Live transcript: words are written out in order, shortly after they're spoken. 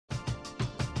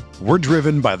We're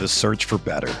driven by the search for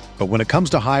better. But when it comes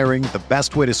to hiring, the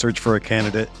best way to search for a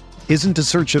candidate isn't to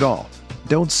search at all.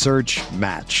 Don't search,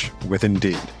 match with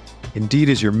Indeed. Indeed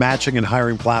is your matching and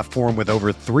hiring platform with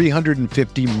over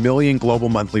 350 million global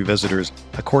monthly visitors,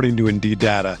 according to Indeed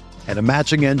data, and a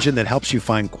matching engine that helps you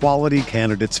find quality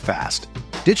candidates fast.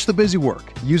 Ditch the busy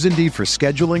work. Use Indeed for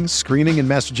scheduling, screening, and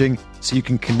messaging so you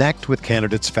can connect with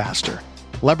candidates faster.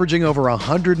 Leveraging over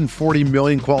 140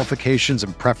 million qualifications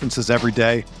and preferences every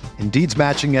day, Indeed's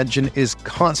matching engine is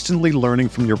constantly learning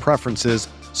from your preferences,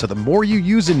 so the more you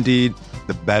use Indeed,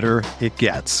 the better it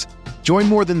gets. Join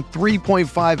more than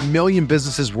 3.5 million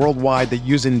businesses worldwide that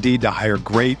use Indeed to hire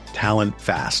great talent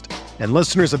fast. And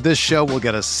listeners of this show will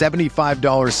get a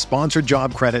 $75 sponsored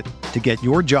job credit to get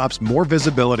your jobs more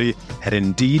visibility at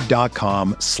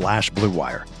Indeed.com/Blue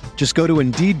Wire. Just go to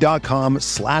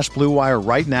Indeed.com/Blue Wire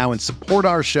right now and support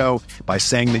our show by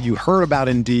saying that you heard about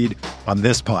Indeed on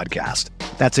this podcast.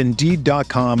 That's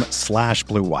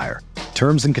Indeed.com/Blue Wire.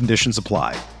 Terms and conditions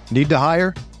apply. Need to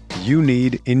hire? You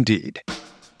need Indeed.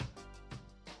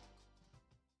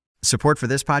 Support for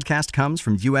this podcast comes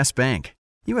from U.S. Bank.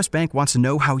 U.S. Bank wants to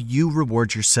know how you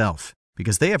reward yourself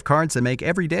because they have cards that make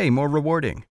every day more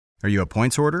rewarding. Are you a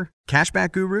points hoarder,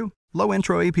 cashback guru, low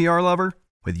intro APR lover?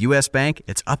 With U.S. Bank,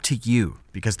 it's up to you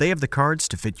because they have the cards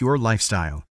to fit your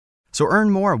lifestyle. So earn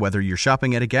more whether you're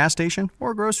shopping at a gas station or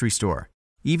a grocery store,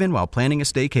 even while planning a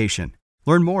staycation.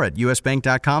 Learn more at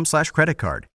usbank.com/credit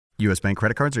card. U.S. Bank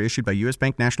credit cards are issued by U.S.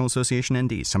 Bank National Association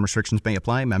ND. Some restrictions may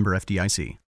apply. Member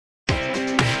FDIC.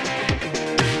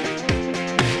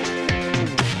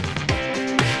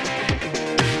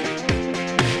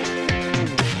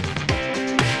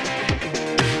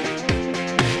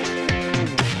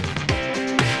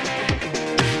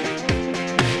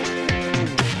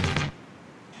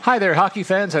 Hi there, hockey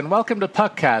fans, and welcome to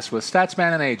Puckcast with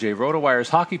Statsman and AJ, RotoWire's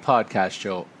hockey podcast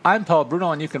show. I'm Paul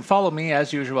Bruno, and you can follow me,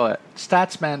 as usual, at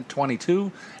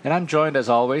Statsman22, and I'm joined, as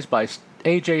always, by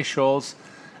AJ Scholz,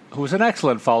 who's an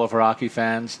excellent follow for hockey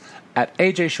fans, at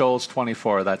AJ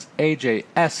Scholz24. That's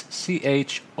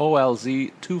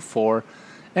AJSCHOLZ24.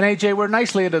 And AJ, we're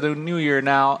nicely into the new year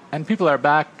now, and people are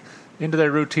back into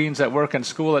their routines at work and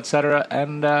school, etc.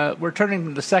 And we're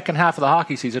turning the second half of the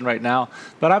hockey season right now.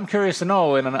 But I'm curious to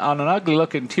know, on an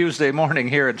ugly-looking Tuesday morning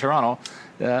here in Toronto,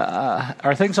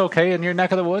 are things okay in your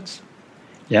neck of the woods?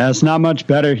 Yeah, it's not much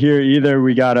better here either.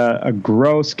 We got a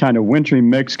gross kind of wintry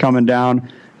mix coming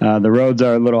down. The roads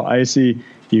are a little icy.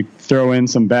 You throw in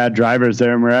some bad drivers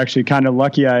there, and we're actually kind of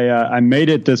lucky I made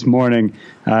it this morning.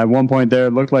 At one point there,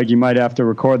 it looked like you might have to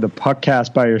record the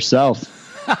Puckcast by yourself.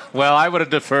 Well, I would have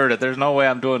deferred it. There's no way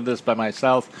I'm doing this by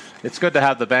myself. It's good to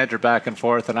have the banter back and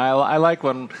forth, and I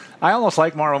almost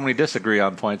like more when we disagree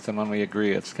on points than when we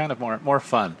agree. It's kind of more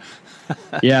fun.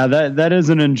 Yeah, that is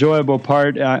an enjoyable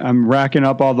part. I'm racking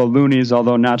up all the loonies,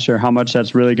 although not sure how much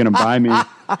that's really going to buy me.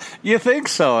 You think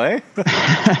so, eh?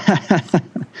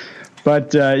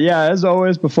 But, yeah, as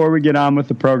always, before we get on with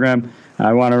the program,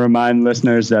 I want to remind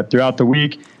listeners that throughout the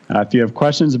week, if you have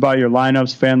questions about your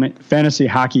lineups, fantasy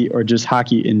hockey, or just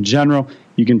hockey in general,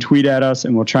 you can tweet at us,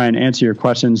 and we'll try and answer your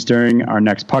questions during our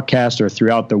next podcast or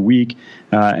throughout the week.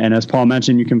 And as Paul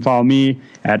mentioned, you can follow me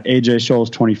at AJ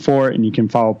Scholz24, and you can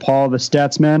follow Paul the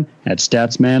Statsman at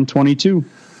Statsman22.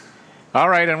 All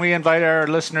right, and we invite our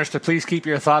listeners to please keep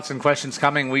your thoughts and questions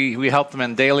coming. We help them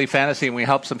in daily fantasy, and we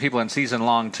help some people in season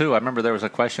long, too. I remember there was a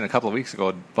question a couple of weeks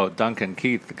ago about Duncan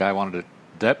Keith. The guy wanted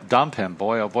to dump him.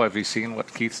 Boy, oh boy, have you seen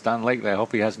what Keith's done lately? I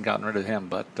hope he hasn't gotten rid of him.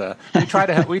 But we try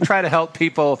to help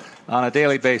people on a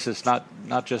daily basis, not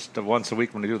just once a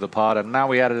week when we do the pod. And now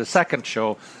we added a second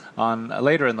show on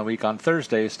later in the week on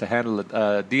Thursdays to handle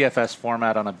the DFS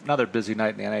format on another busy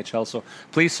night in the NHL. So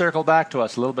please circle back to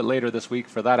us a little bit later this week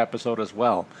for that episode as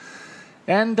well.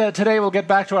 And today we'll get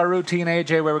back to our routine,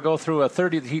 AJ, where we go through a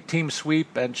 30-team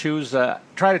sweep and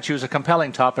try to choose a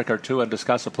compelling topic or two and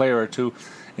discuss a player or two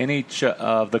in each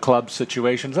of the club's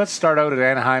situations. Let's start out at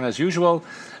Anaheim as usual.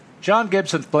 John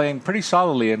Gibson's playing pretty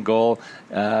solidly in goal.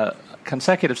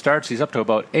 Consecutive starts, he's up to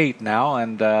about 8 now.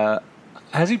 And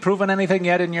has he proven anything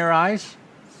yet in your eyes?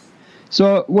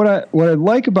 So what I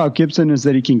like about Gibson is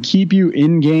that he can keep you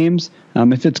in games.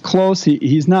 If it's close,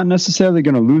 he's not necessarily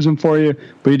going to lose them for you,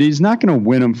 but he's not going to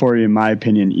win them for you, in my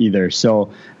opinion, either. So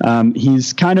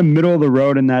he's kind of middle of the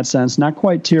road in that sense. Not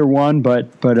quite tier 1, but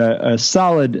a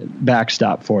solid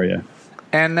backstop for you.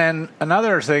 And then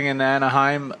another thing in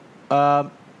Anaheim,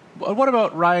 what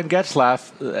about Ryan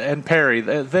Getzlaf and Perry?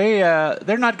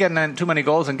 They're not getting in too many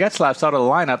goals, and Getzlaf's out of the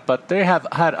lineup, but they have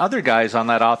had other guys on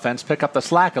that offense pick up the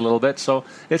slack a little bit, so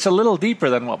it's a little deeper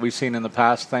than what we've seen in the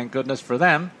past, thank goodness for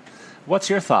them.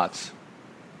 What's your thoughts?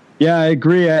 Yeah, I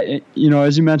agree. As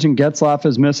you mentioned, Getzlaf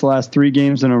has missed the last 3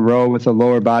 games in a row with a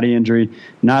lower body injury.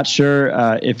 Not sure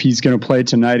if he's going to play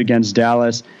tonight against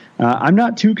Dallas. I'm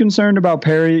not too concerned about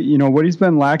Perry. What he's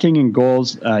been lacking in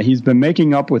goals, he's been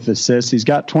making up with assists. He's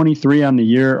got 23 on the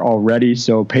year already,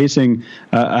 so pacing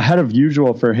ahead of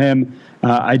usual for him. We've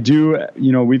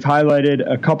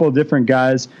highlighted a couple of different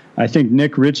guys. I think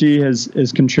Nick Ritchie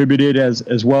has contributed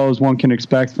as well as one can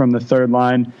expect from the third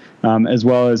line, as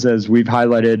well as we've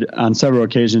highlighted on several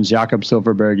occasions, Jakob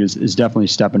Silfverberg is definitely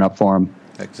stepping up for him.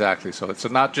 Exactly. So it's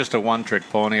not just a one-trick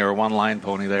pony or a one-line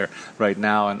pony there right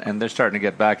now, and they're starting to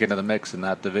get back into the mix in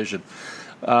that division.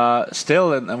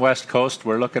 Still in the West Coast,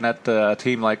 we're looking at a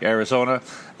team like Arizona.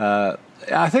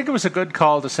 I think it was a good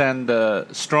call to send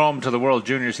Strome to the World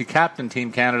Juniors. He captained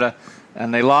Team Canada,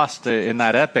 and they lost in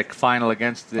that epic final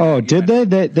against the... Oh, did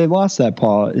they? They lost that,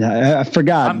 Paul. I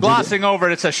forgot. I'm glossing over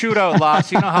it. It's a shootout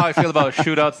loss. You know how I feel about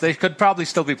shootouts. They could probably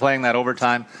still be playing that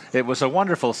overtime. It was a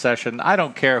wonderful session. I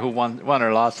don't care who won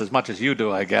or lost as much as you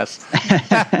do, I guess.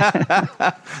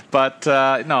 But,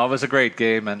 no, it was a great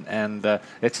game, and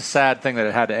it's a sad thing that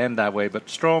it had to end that way. But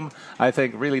Strome, I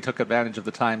think, really took advantage of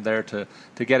the time there to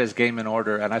get his game in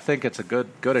order, and I think it's a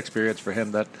good experience for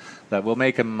him that will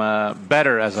make him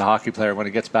better as a hockey player when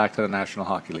he gets back to the National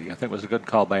Hockey League. I think it was a good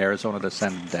call by Arizona to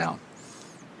send him down.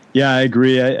 Yeah, I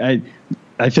agree.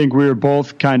 I think we were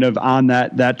both kind of on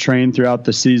that train throughout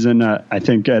the season. I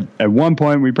think at one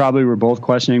point we probably were both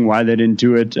questioning why they didn't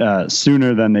do it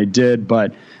sooner than they did,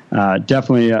 but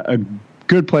definitely a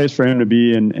good place for him to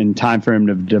be and time for him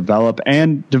to develop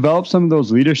some of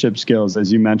those leadership skills,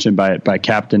 as you mentioned, by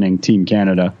captaining Team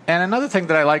Canada. And another thing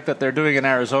that I like that they're doing in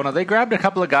Arizona, they grabbed a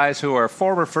couple of guys who are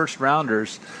former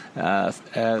first-rounders.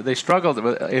 They struggled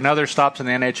in other stops in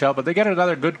the NHL, but they get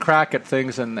another good crack at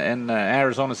things in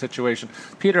Arizona situation.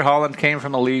 Peter Holland came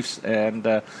from the Leafs,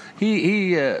 and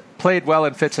he played well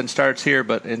in fits and starts here,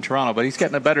 but in Toronto. But he's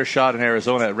getting a better shot in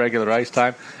Arizona at regular ice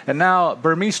time. And now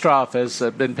Burmistrov has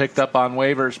been picked up on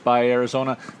waivers by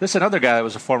Arizona. This is another guy that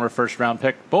was a former first-round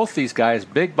pick. Both these guys,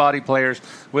 big body players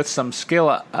with some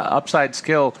skill, upside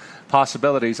skill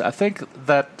possibilities. I think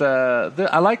that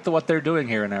I like what they're doing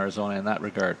here in Arizona in that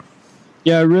regard.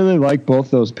 Yeah, I really like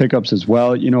both those pickups as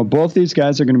well. Both these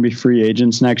guys are going to be free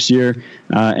agents next year.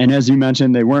 And as you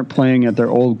mentioned, they weren't playing at their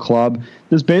old club.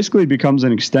 This basically becomes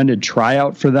an extended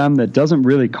tryout for them that doesn't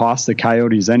really cost the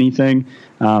Coyotes anything.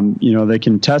 They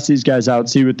can test these guys out,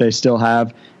 see what they still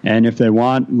have, and if they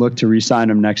want, look to re-sign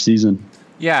them next season.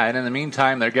 Yeah, and in the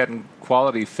meantime, they're getting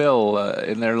quality fill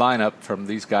in their lineup from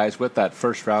these guys with that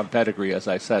first-round pedigree, as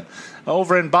I said.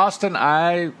 Over in Boston,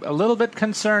 I'm a little bit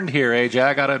concerned here, AJ,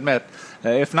 I got to admit.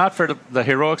 If not for the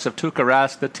heroics of Tuukka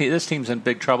Rask, this team's in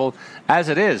big trouble. As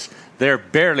it is, they're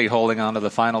barely holding on to the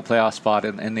final playoff spot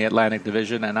in the Atlantic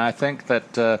Division, and I think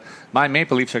that my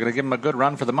Maple Leafs are going to give them a good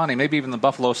run for the money, maybe even the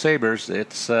Buffalo Sabres.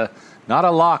 It's not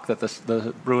a lock that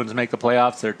the Bruins make the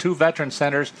playoffs. Their 2 veteran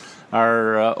centers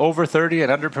are over 30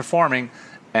 and underperforming,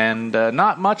 and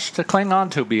not much to cling on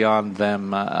to beyond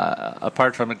them,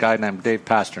 apart from a guy named Dave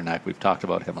Pasternak. We've talked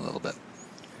about him a little bit.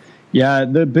 Yeah,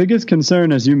 the biggest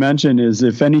concern, as you mentioned, is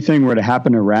if anything were to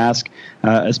happen to Rask,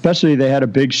 especially they had a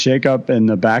big shakeup in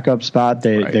the backup spot.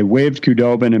 They waived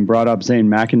Khudobin and brought up Zane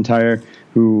McIntyre,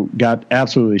 who got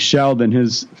absolutely shelled in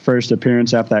his first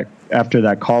appearance after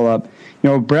that call-up.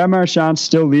 Brad Marchand's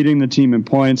still leading the team in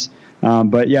points.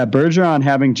 But yeah, Bergeron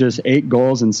having just 8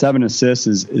 goals and 7 assists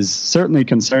is certainly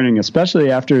concerning, especially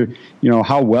after,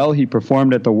 how well he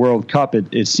performed at the World Cup.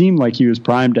 It seemed like he was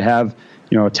primed to have,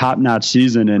 a top-notch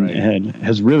season and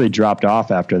has really dropped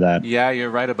off after that. Yeah, you're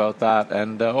right about that.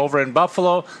 And over in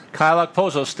Buffalo, Kyle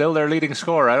Okposo still their leading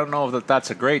scorer. I don't know if that's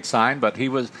a great sign, but he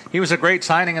was a great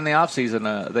signing in the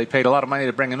offseason. They paid a lot of money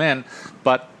to bring him in.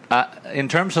 But in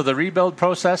terms of the rebuild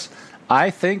process, I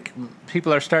think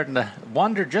people are starting to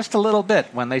wonder just a little bit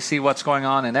when they see what's going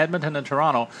on in Edmonton and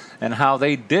Toronto and how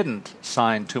they didn't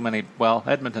sign too many. Well,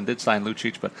 Edmonton did sign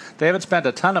Lucic, but they haven't spent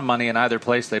a ton of money in either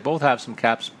place. They both have some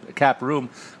cap room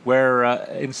where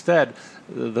instead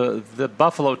the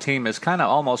Buffalo team is kind of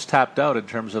almost tapped out in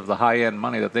terms of the high-end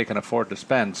money that they can afford to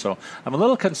spend. So I'm a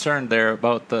little concerned there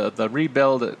about the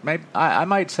rebuild. I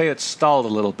might say it's stalled a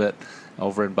little bit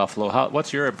over in Buffalo.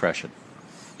 What's your impression?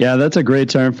 Yeah, that's a great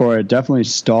term for it. Definitely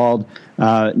stalled.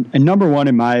 And number one,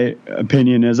 in my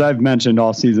opinion, as I've mentioned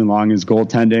all season long, is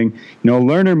goaltending.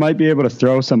 Lerner might be able to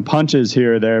throw some punches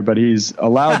here or there, but he's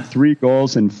allowed 3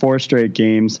 goals in 4 straight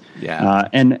games. Yeah.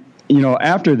 And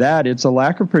after that, it's a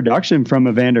lack of production from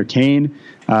Evander Kane.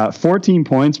 14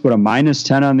 points, but a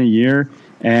 -10 on the year.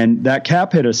 And that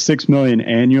cap hit of $6 million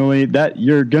annually, that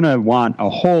you're going to want a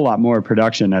whole lot more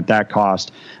production at that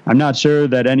cost. I'm not sure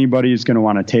that anybody's going to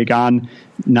want to take on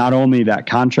not only that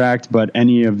contract, but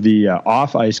any of the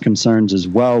off-ice concerns as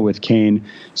well with Kane.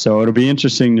 So it'll be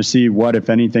interesting to see what, if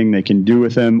anything, they can do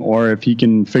with him, or if he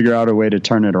can figure out a way to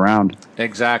turn it around.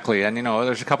 Exactly. And,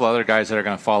 there's a couple other guys that are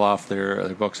going to fall off their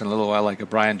books in a little while, like a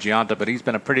Brian Gionta, but he's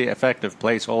been a pretty effective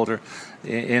placeholder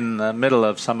in the middle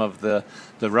of some of the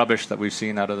rubbish that we've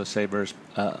seen out of the Sabres'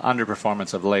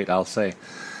 underperformance of late, I'll say.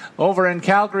 Over in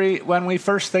Calgary, when we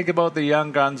first think about the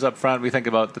young guns up front, we think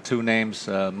about the two names,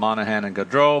 Monahan and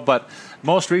Gaudreau. But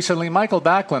most recently, Michael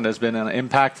Backlund has been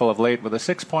impactful of late with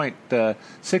a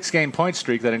six-game point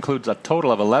streak that includes a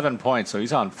total of 11 points. So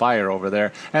he's on fire over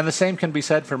there. And the same can be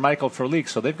said for Michael Frolik.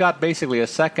 So they've got basically a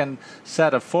second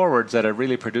set of forwards that are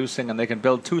really producing, and they can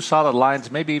build two solid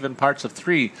lines, maybe even parts of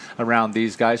three around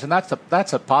these guys. And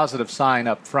that's a positive sign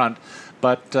up front.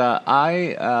 But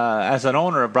as an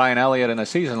owner of Brian Elliott in a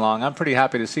season long, I'm pretty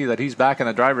happy to see that he's back in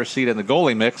the driver's seat in the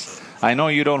goalie mix. I know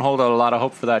you don't hold out a lot of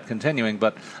hope for that continuing,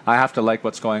 but I have to like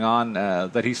what's going on,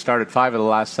 that he started 5 of the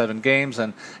last 7 games,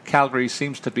 and Calgary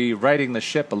seems to be righting the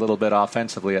ship a little bit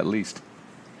offensively at least.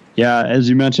 Yeah, as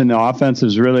you mentioned, the offense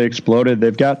has really exploded.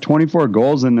 They've got 24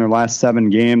 goals in their last 7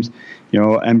 games,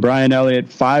 and Brian Elliott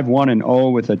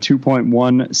 5-1-0 with a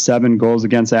 2.17 goals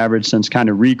against average since kind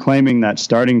of reclaiming that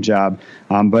starting job.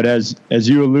 But as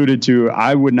you alluded to,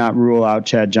 I would not rule out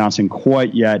Chad Johnson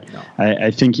quite yet. No.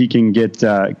 I think he can get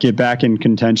back in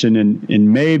contention,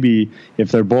 and maybe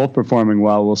if they're both performing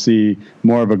well, we'll see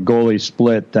more of a goalie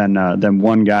split than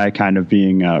one guy kind of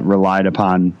being relied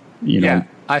upon. Yeah.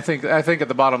 I think at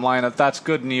the bottom line that's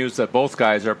good news that both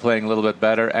guys are playing a little bit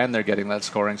better and they're getting that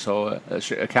scoring. So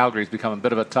Calgary's become a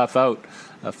bit of a tough out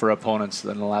for opponents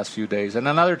in the last few days. And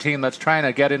another team that's trying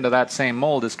to get into that same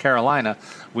mold is Carolina.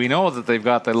 We know that they've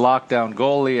got the lockdown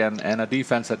goalie and a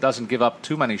defense that doesn't give up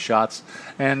too many shots.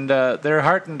 And they're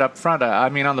heartened up front. I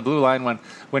mean, on the blue line,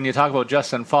 when you talk about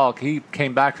Justin Falk, he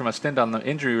came back from a stint on the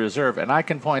injury reserve. And I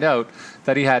can point out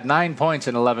that he had 9 points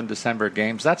in 11 December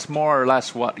games. That's more or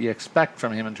less what you expect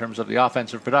from him in terms of the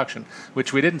offensive production,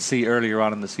 which we didn't see earlier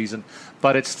on in the season.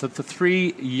 But it's the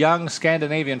 3 young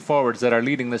Scandinavian forwards that are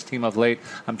leading this team of late.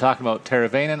 I'm talking about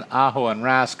Teravainen, Aho, and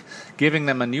Rask, giving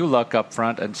them a new look up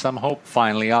front and some hope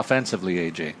finally offensively,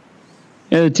 AJ.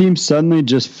 Yeah, the team's suddenly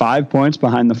just 5 points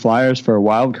behind the Flyers for a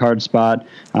wild card spot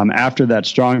after that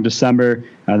strong December.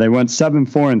 They went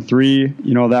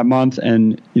 7-4-3, that month,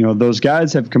 and those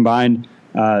guys have combined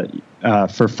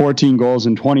for 14 goals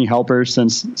and 20 helpers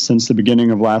since the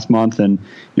beginning of last month. And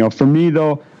for me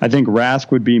though, I think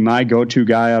Rask would be my go-to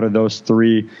guy out of those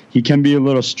 3. He can be a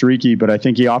little streaky, but I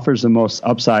think he offers the most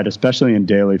upside, especially in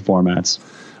daily formats.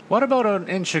 What about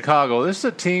in Chicago? This is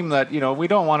a team that, we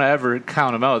don't want to ever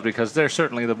count them out because they're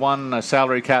certainly the one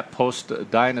salary cap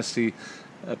post-salary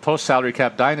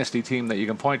cap dynasty team that you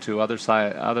can point to other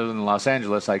than Los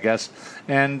Angeles, I guess.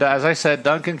 And as I said,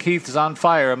 Duncan Keith is on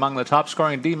fire among the top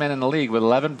scoring D-men in the league with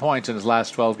 11 points in his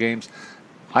last 12 games.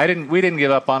 We didn't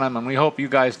give up on him, and we hope you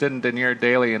guys didn't in your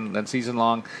daily and season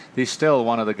long. He's still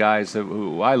one of the guys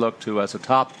who I look to as a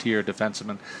top-tier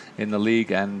defenseman in the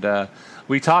league, and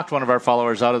we talked one of our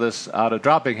followers out of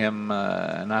dropping him,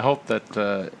 and I hope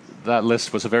that that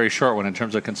list was a very short one in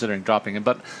terms of considering dropping him.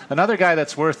 But another guy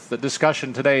that's worth the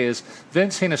discussion today is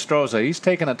Vince Hinostroza. He's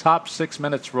taken a top 6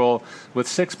 minutes role with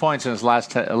 6 points in his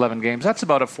last 11 games. That's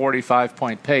about a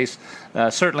 45-point pace.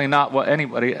 Certainly not what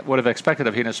anybody would have expected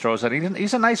of Hinostroza.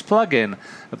 He's a nice plug-in,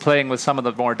 playing with some of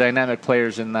the more dynamic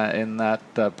players in that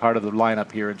part of the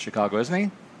lineup here in Chicago, isn't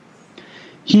he?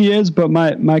 He is, but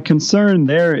my concern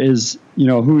there is,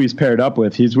 who he's paired up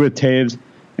with. He's with Taves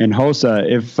and Hossa.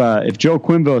 If Joe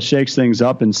Quenneville shakes things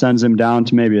up and sends him down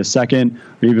to maybe a second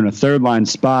or even a third line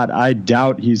spot, I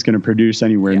doubt he's going to produce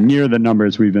anywhere near the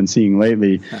numbers we've been seeing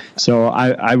lately. So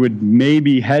I would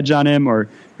maybe hedge on him, or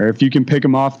if you can pick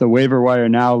him off the waiver wire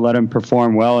now, let him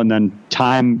perform well, and then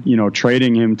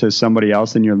trading him to somebody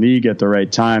else in your league at the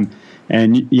right time.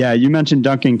 And you mentioned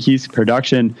Duncan Keith's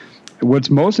production. What's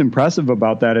most impressive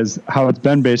about that is how it's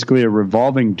been basically a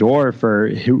revolving door for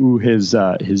who his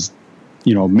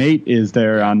mate is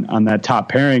there on that top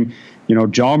pairing.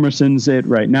 Hjalmarsson's it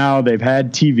right now. They've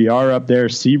had TVR up there.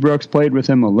 Seabrooks played with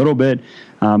him a little bit,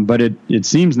 but it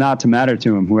seems not to matter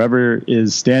to him. Whoever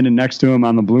is standing next to him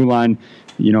on the blue line,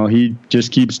 he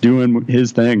just keeps doing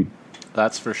his thing.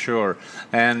 That's for sure.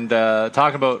 And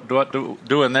talking about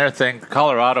doing their thing,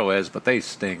 Colorado is, but they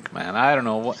stink, man. I don't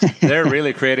know. They're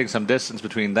really creating some distance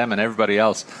between them and everybody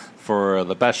else for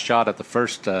the best shot at the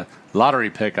first lottery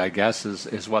pick, I guess,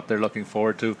 is what they're looking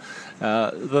forward to.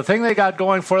 The thing they got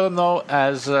going for them, though,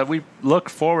 as we look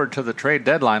forward to the trade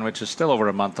deadline, which is still over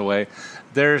a month away,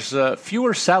 there's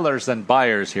fewer sellers than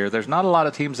buyers here. There's not a lot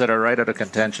of teams that are right out of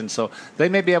contention, so they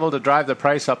may be able to drive the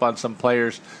price up on some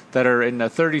players that are in the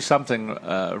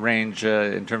 30-something range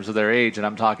in terms of their age. And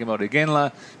I'm talking about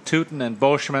Iginla, Tootin, and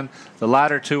Boschman. The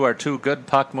latter two are two good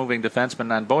puck-moving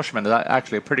defensemen, and Boschman is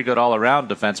actually a pretty good all-around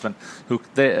defenseman.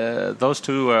 Those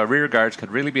two rear guards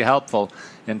could really be helpful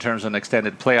in terms of an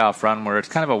extended playoff run where it's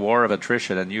kind of a war of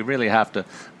attrition and you really have to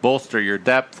bolster your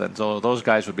depth, and so those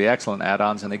guys would be excellent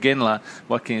add-ons. And Iginla,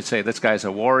 what can you say? This guy's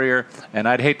a warrior, and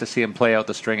I'd hate to see him play out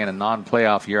the string in a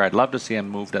non-playoff year. I'd love to see him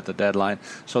moved at the deadline.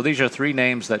 So these are three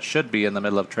names that should be in the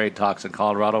middle of trade talks in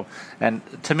Colorado. And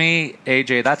to me,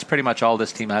 AJ, that's pretty much all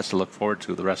this team has to look forward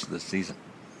to the rest of the season.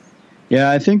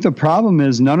 Yeah, I think the problem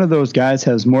is none of those guys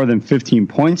has more than 15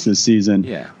 points this season,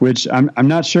 which I'm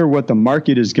not sure what the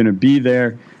market is going to be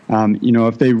there.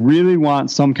 If they really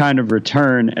want some kind of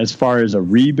return as far as a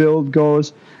rebuild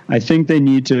goes, I think they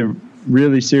need to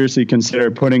really seriously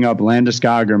consider putting up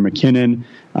Landeskog or McKinnon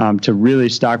to really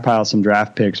stockpile some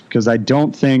draft picks, because I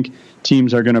don't think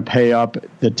teams are going to pay up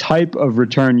the type of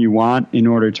return you want in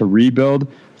order to rebuild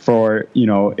for,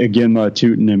 Iginla,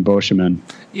 Tootin, and Boschman.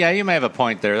 Yeah, you may have a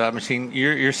point there. I mean,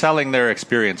 you're selling their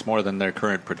experience more than their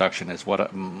current production is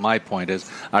what my point is.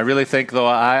 I really think, though,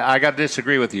 I got to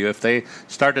disagree with you. If they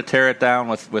start to tear it down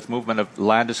with movement of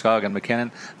Landeskog and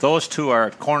McKinnon, those two are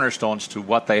cornerstones to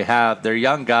what they have. They're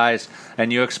young guys,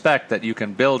 and you expect that you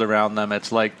can build around them.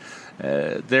 It's like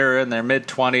they're in their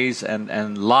mid-20s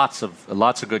and lots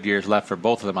of good years left for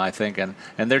both of them, I think. And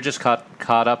they're just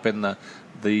caught up in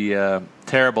the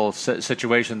terrible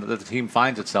situation that the team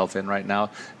finds itself in right now.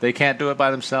 They can't do it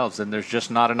by themselves, and there's just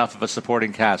not enough of a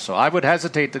supporting cast. So I would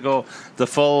hesitate to go the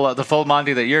full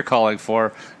Monty that you're calling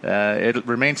for. It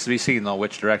remains to be seen, though,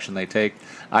 which direction they take.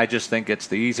 I just think it's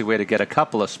the easy way to get a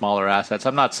couple of smaller assets.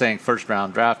 I'm not saying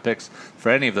first-round draft picks for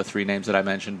any of the three names that I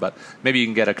mentioned, but maybe you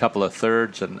can get a couple of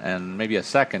thirds and maybe a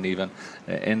second even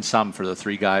in some for the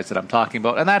three guys that I'm talking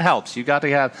about. And that helps. You got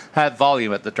to have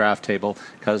volume at the draft table,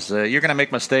 because you're going to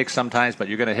make mistakes sometimes, but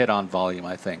you're going to hit on volume,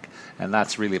 I think. And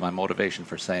that's really my motivation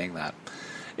for saying that.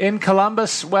 In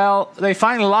Columbus, well, they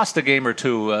finally lost a game or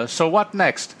two. So what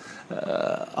next?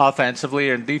 Offensively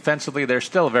and defensively, they're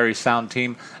still a very sound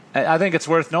team. I think it's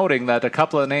worth noting that a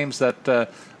couple of names that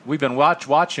we've been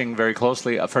watching very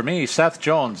closely. For me, Seth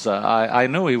Jones, I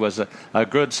knew he was a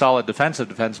good, solid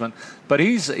defenseman, but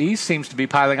he seems to be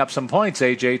piling up some points,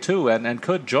 AJ, too, and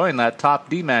could join that top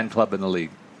D-man club in the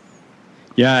league.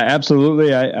 Yeah,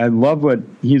 absolutely. I love what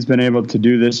he's been able to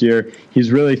do this year.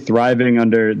 He's really thriving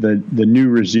under the new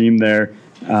regime there.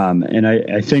 And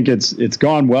I think it's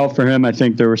gone well for him. I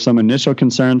think there were some initial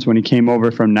concerns when he came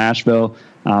over from Nashville,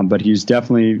 but he's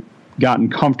definitely gotten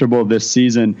comfortable this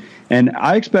season. And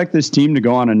I expect this team to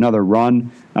go on another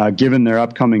run, given their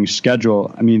upcoming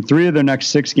schedule. I mean, 3 of their next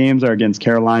 6 games are against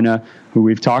Carolina, who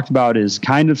we've talked about is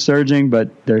kind of surging, but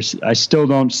I still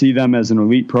don't see them as an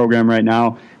elite program right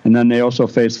now. And then they also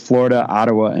face Florida,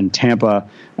 Ottawa, and Tampa.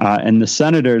 And the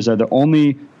Senators are the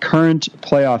only current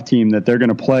playoff team that they're going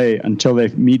to play until they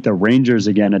meet the Rangers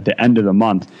again at the end of the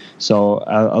month. So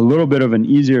a little bit of an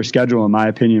easier schedule, in my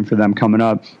opinion, for them coming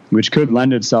up, which could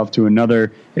lend itself to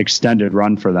another extended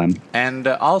run for them. And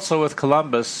also with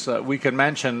Columbus, we can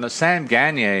mention Sam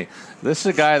Gagner. This is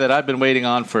a guy that I've been waiting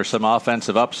on for some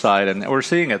offensive upside, and we're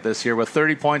seeing it this year with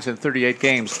 30 points in 38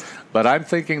 games. But I'm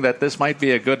thinking that this might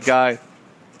be a good guy.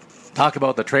 Talk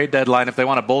about the trade deadline. If they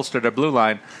want to bolster their blue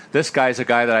line, this guy's a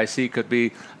guy that I see could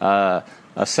be a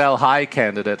sell-high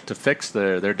candidate to fix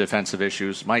their defensive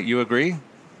issues. Might you agree?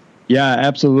 Yeah,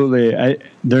 absolutely.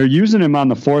 They're using him on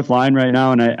the 4th line right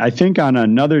now, and I think on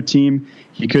another team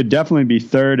he could definitely be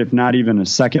third, if not even a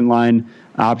second line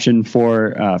option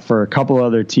for a couple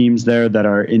other teams there that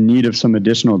are in need of some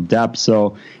additional depth.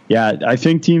 So, yeah, I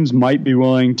think teams might be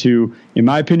willing to, in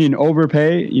my opinion,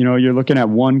 overpay. You're looking at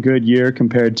one good year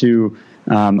compared to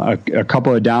a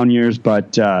couple of down years,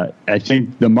 but I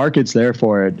think the market's there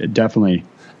for it, definitely.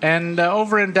 And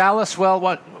over in Dallas, well,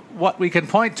 what we can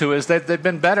point to is that they've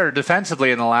been better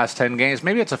defensively in the last 10 games.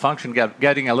 Maybe it's a function of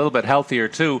getting a little bit healthier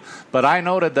too, but I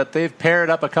noted that they've paired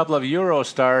up a couple of Euro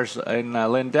stars in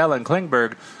Lindell and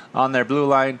Klingberg on their blue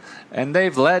line, and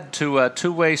they've led to a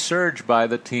two-way surge by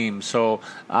the team. So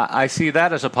I see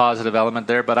that as a positive element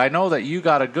there, but I know that you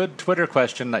got a good Twitter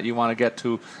question that you want to get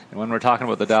to when we're talking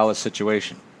about the Dallas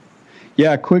situation.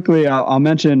 Yeah, quickly, I'll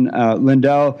mention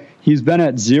Lindell. He's been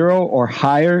at 0 or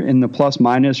higher in the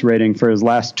plus-minus rating for his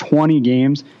last 20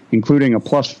 games, including a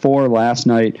 +4 last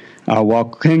night, while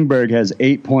Klingberg has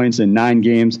 8 points in 9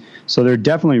 games. So they're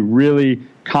definitely really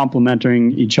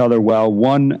complementing each other well,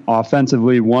 one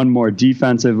offensively, one more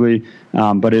defensively.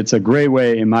 But it's a great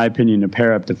way, in my opinion, to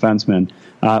pair up defensemen.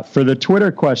 For the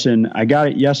Twitter question, I got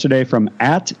it yesterday from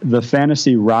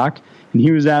 @TheFantasyRock. And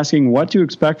he was asking what to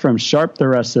expect from Sharp the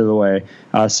rest of the way.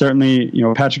 Certainly,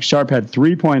 Patrick Sharp had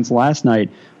 3 points last night.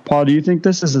 Paul, do you think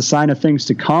this is a sign of things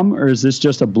to come, or is this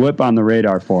just a blip on the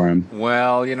radar for him?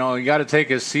 Well, you got to take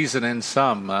his season in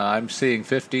some. I'm seeing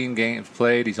 15 games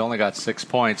played. He's only got 6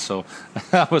 points, so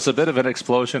that was a bit of an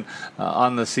explosion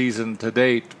on the season to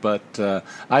date. But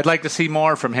I'd like to see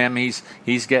more from him. He's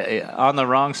on the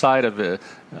wrong side of the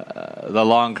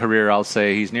long career, I'll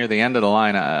say. He's near the end of the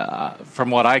line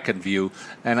from what I can view.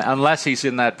 And unless he's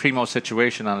in that primo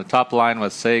situation on the top line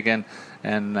with Seguin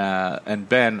and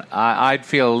Ben, I'd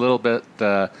feel a little bit.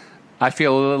 I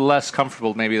feel a little less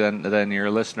comfortable maybe than your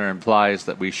listener implies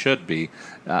that we should be.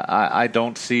 I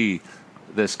don't see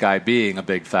this guy being a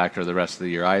big factor the rest of the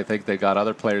year. I think they got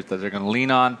other players that they're going to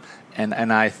lean on,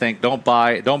 and I think don't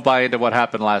buy into what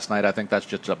happened last night. I think that's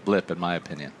just a blip, in my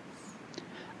opinion.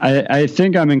 I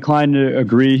think I'm inclined to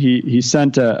agree. He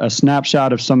sent a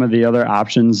snapshot of some of the other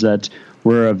options that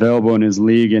were available in his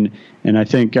league, and I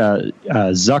think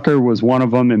Zucker was one of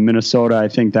them in Minnesota. I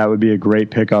think that would be a great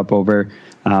pickup over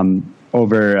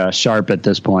Sharp at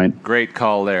this point. Great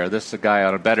call there. This is a guy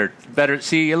on a better.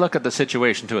 See, you look at the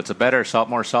situation too. It's a better,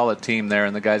 more solid team there,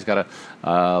 and the guy's got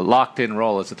a locked-in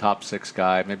role as a top 6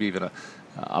 guy, maybe even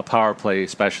a power play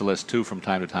specialist too from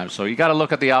time to time. So you got to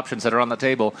look at the options that are on the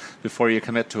table before you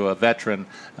commit to a veteran.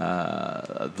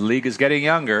 The league is getting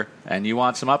younger, and you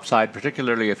want some upside,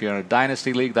 particularly if you're in a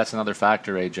dynasty league. That's another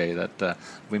factor, AJ, that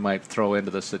we might throw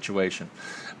into the situation.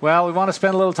 Well, we want to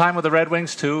spend a little time with the Red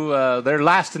Wings, too. They're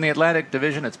last in the Atlantic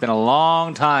Division. It's been a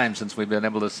long time since we've been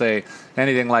able to say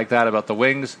anything like that about the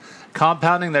Wings.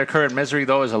 Compounding their current misery,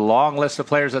 though, is a long list of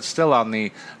players that's still on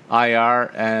the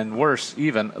IR, and worse,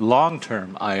 even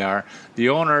long-term IR. The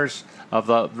owners of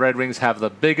the Red Wings have the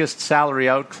biggest salary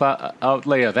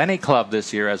outlay of any club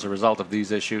this year as a result of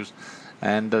these issues.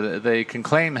 And they can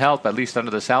claim help, at least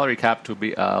under the salary cap, to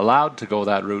be allowed to go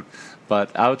that route.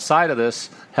 But outside of this,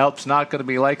 help's not going to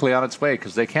be likely on its way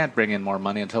because they can't bring in more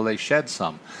money until they shed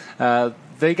some.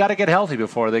 They got to get healthy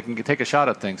before they can take a shot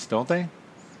at things, don't they?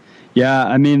 Yeah,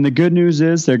 I mean, the good news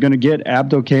is they're going to get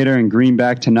Abdelkader and Green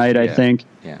back tonight, I think.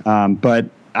 Yeah. But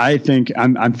I think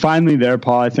I'm finally there,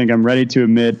 Paul. I think I'm ready to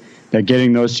admit that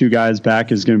getting those two guys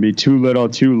back is going to be too little,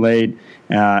 too late.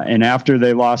 And after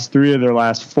they lost 3 of their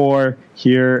last 4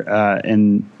 here,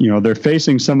 and they're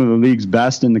facing some of the league's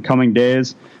best in the coming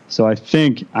days. So I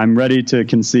think I'm ready to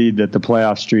concede that the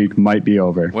playoff streak might be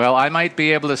over. Well, I might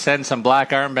be able to send some black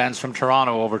armbands from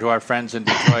Toronto over to our friends in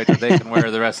Detroit that they can wear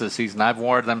the rest of the season. I've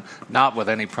worn them not with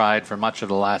any pride for much of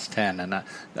the last 10. And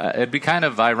it'd be kind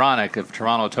of ironic if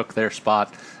Toronto took their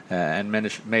spot and made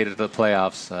it to the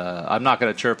playoffs. I'm not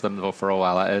going to chirp them, though, for a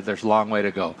while. There's a long way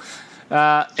to go.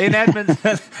 In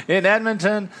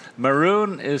Edmonton,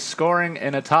 Maroon is scoring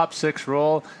in a top 6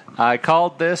 role. I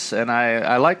called this, and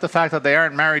I like the fact that they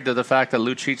aren't married to the fact that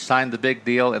Lucic signed the big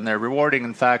deal, and they're rewarding,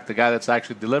 in fact, the guy that's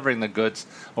actually delivering the goods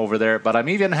over there. But I'm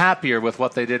even happier with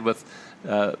what they did with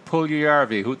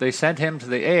Puljujarvi, who they sent him to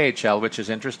the AHL, which is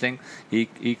interesting. He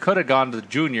could have gone to the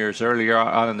juniors earlier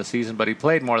on in the season, but he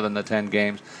played more than the 10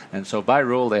 games, and so by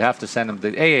rule they have to send him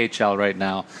to the AHL right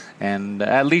now. And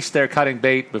at least they're cutting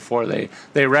bait before they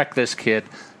wreck this kid.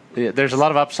 There's a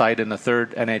lot of upside in the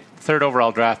third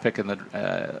overall draft pick in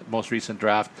the most recent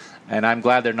draft, and I'm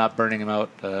glad they're not burning him out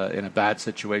in a bad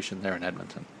situation there in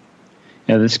Edmonton.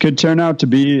 Yeah, this could turn out to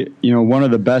be, one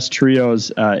of the best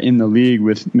trios in the league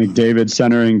with McDavid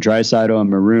centering Draisaitl and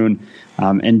Maroon,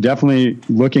 and definitely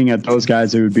looking at those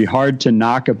guys, it would be hard to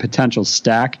knock a potential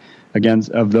stack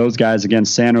of those guys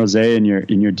against San Jose in your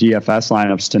DFS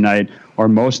lineups tonight, or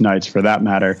most nights for that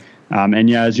matter. And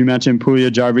yeah, as you mentioned,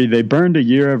 Puljujarvi, they burned a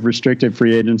year of restricted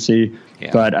free agency,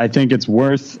 but I think it's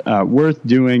worth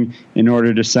doing in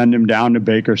order to send him down to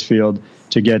Bakersfield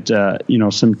to get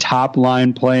some top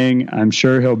line playing. I'm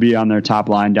sure he'll be on their top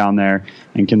line down there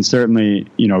and can certainly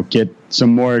get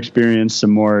some more experience,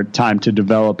 some more time to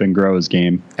develop and grow his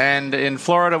game. And in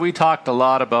Florida, we talked a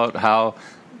lot about how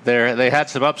They had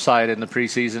some upside in the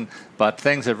preseason, but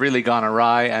things have really gone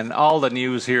awry, and all the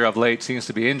news here of late seems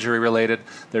to be injury-related.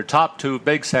 Their top two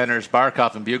big centers,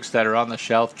 Barkov and Bjugstad, are on the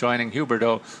shelf, joining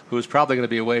Huberdeau, who's probably going to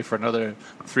be away for another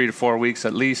 3 to 4 weeks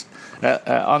at least.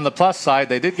 On the plus side,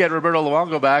 they did get Roberto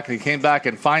Luongo back, and he came back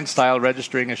in fine style,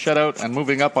 registering a shutout and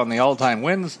moving up on the all-time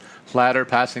wins ladder,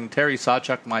 passing Terry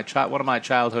Sawchuk, one of my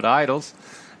childhood idols.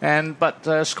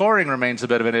 But scoring remains a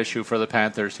bit of an issue for the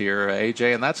Panthers here,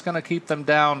 AJ, and that's going to keep them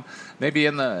down maybe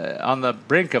on the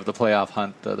brink of the playoff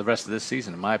hunt the rest of this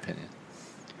season, in my opinion.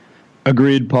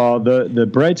 Agreed, Paul. The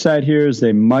bright side here is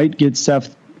they might get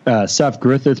Seth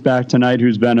Griffith back tonight,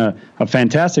 who's been a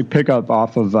fantastic pickup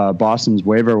off of Boston's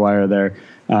waiver wire there.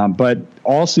 But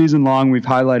all season long, we've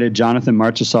highlighted Jonathan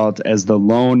Marchessault as the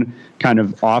lone kind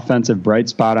of offensive bright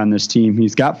spot on this team.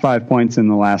 He's got 5 points in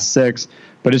the last 6,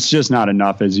 but it's just not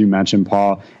enough, as you mentioned,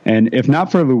 Paul. And if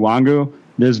not for Luongo,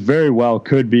 this very well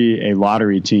could be a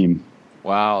lottery team.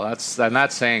 Wow,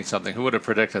 that's saying something. Who would have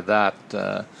predicted that?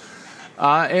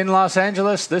 In Los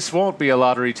Angeles, this won't be a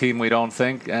lottery team, we don't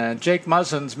think. Jake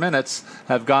Muzzin's minutes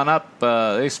have gone up.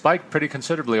 They spiked pretty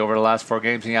considerably over the last 4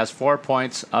 games. He has 4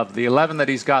 points of the 11 that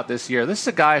he's got this year. This is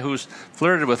a guy who's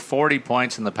flirted with 40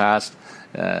 points in the past,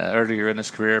 earlier in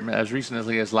his career, as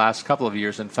recently as last couple of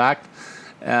years, in fact.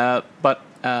 But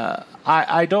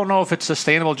I don't know if it's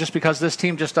sustainable just because this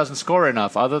team just doesn't score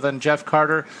enough. Other than Jeff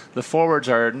Carter, the forwards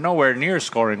are nowhere near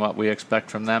scoring what we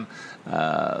expect from them.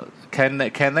 Can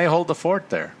they hold the fort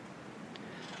there?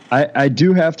 I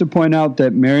do have to point out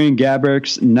that Marian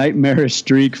Gabourik's nightmarish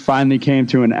streak finally came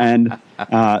to an end.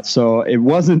 So it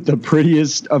wasn't the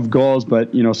prettiest of goals, but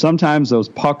sometimes those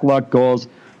puck luck goals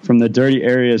from the dirty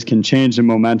areas can change the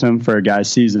momentum for a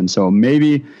guy's season. So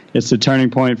maybe it's the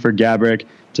turning point for Gaborik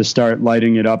to start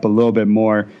lighting it up a little bit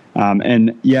more.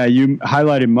 And yeah, you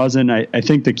highlighted Muzzin. I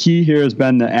think the key here has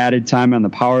been the added time on the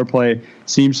power play.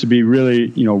 Seems to be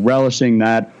really, relishing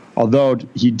that. Although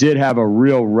he did have a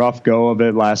real rough go of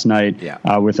it last night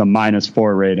with a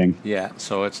 -4 rating. Yeah,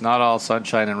 so it's not all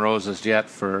sunshine and roses yet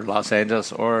for Los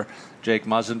Angeles or Jake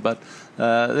Muzzin, but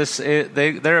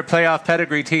they're a playoff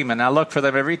pedigree team, and I look for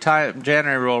them every time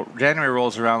January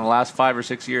rolls around. The last 5 or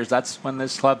 6 years, that's when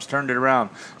this club's turned it around.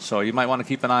 So you might want to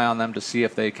keep an eye on them to see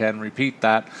if they can repeat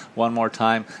that one more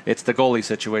time. It's the goalie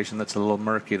situation that's a little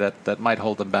murky that might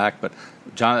hold them back, but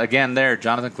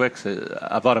Jonathan Quick's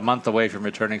about a month away from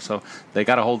returning, so they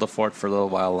got to hold the fort for a little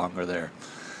while longer there.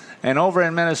 And over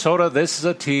in Minnesota, this is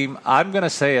a team, I'm going to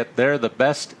say it, they're the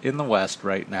best in the West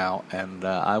right now. And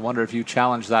I wonder if you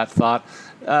challenge that thought.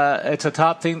 It's a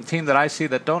top team that I see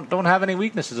that don't have any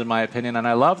weaknesses, in my opinion. And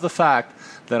I love the fact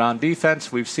that on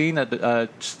defense, we've seen a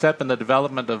step in the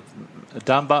development of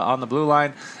Dumba on the blue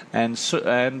line. And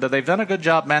they've done a good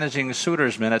job managing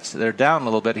Suter's minutes. They're down a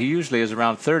little bit. He usually is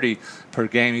around 30 per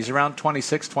game. He's around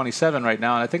 26, 27 right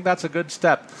now, and I think that's a good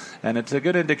step. And it's a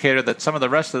good indicator that some of the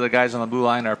rest of the guys on the blue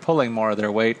line are pulling more of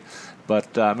their weight.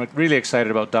 But I'm really excited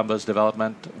about Dumba's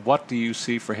development. What do you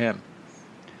see for him?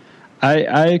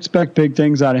 I expect big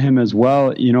things out of him as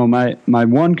well. My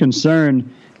one concern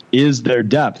is their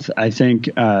depth. I think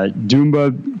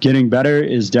Dumba getting better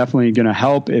is definitely going to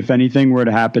help if anything were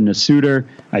to happen to Suter.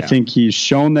 I think he's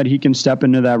shown that he can step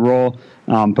into that role.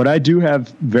 But I do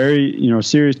have very,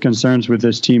 serious concerns with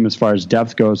this team as far as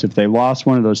depth goes. If they lost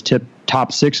one of those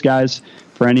top 6 guys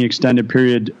for any extended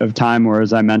period of time, or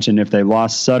as I mentioned, if they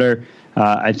lost Sutter,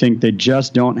 I think they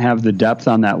just don't have the depth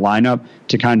on that lineup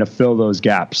to kind of fill those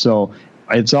gaps. So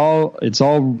it's all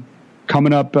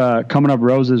coming up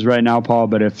roses right now, Paul.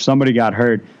 But if somebody got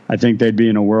hurt, I think they'd be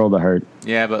in a world of hurt.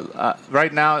 Yeah, but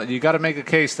right now you got to make a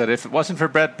case that if it wasn't for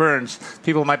Brent Burns,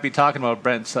 people might be talking about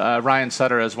Ryan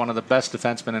Sutter as one of the best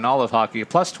defensemen in all of hockey.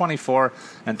 Plus 24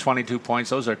 and 22 points.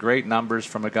 Those are great numbers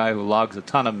from a guy who logs a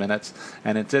ton of minutes,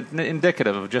 and it's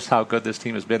indicative of just how good this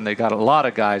team has been. They got a lot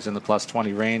of guys in the plus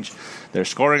 20 range. They're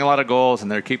scoring a lot of goals, and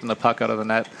they're keeping the puck out of the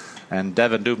net. And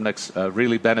Devin Dubnyk's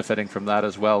really benefiting from that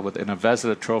as well, in a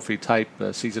Vezina Trophy type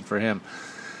season for him.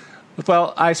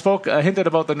 Well, I hinted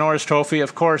about the Norris Trophy.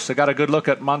 Of course, I got a good look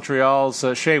at Montreal's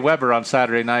Shea Weber on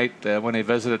Saturday night when he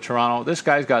visited Toronto. This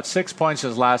guy's got 6 points in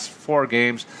his last 4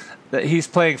 games. He's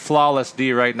playing flawless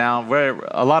D right now.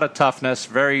 A lot of toughness,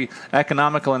 very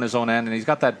economical in his own end, and he's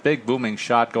got that big booming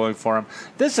shot going for him.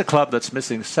 This is a club that's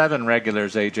missing 7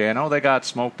 regulars, AJ. I know they got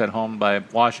smoked at home by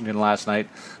Washington last night,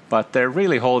 but they're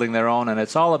really holding their own, and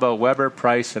it's all about Weber,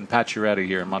 Price, and Pacioretty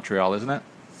here in Montreal, isn't it?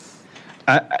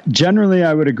 Generally,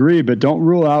 I would agree, but don't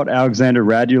rule out Alexander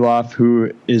Radulov,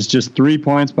 who is just 3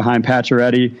 points behind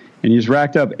Pacioretty and he's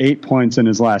racked up 8 points in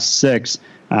his last 6.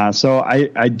 So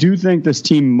I do think this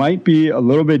team might be a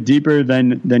little bit deeper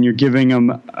than you're giving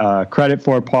them credit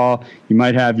for, Paul. You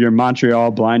might have your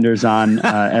Montreal blinders on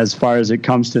as far as it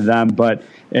comes to them, but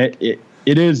it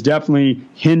is definitely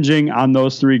hinging on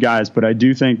those 3 guys. But I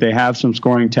do think they have some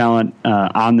scoring talent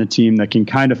on the team that can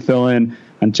kind of fill in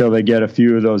until they get a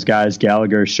few of those guys.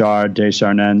 Gallagher, Shaw,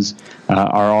 Descharnens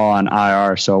are all on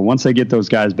IR. So once they get those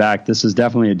guys back, this is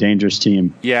definitely a dangerous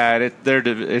team. Yeah,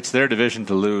 it's their division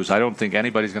to lose. I don't think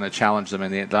anybody's going to challenge them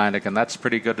in the Atlantic, and that's a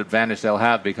pretty good advantage they'll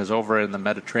have, because over in the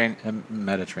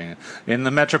Mediterranean, in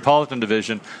the Metropolitan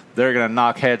Division, they're going to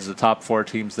knock heads the top 4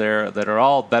 teams there that are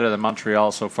all better than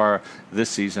Montreal so far this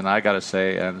season, I got to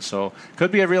say. And so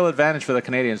could be a real advantage for the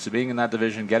Canadians to being in that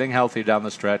division, getting healthy down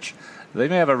the stretch. They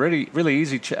may have a really, really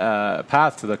easy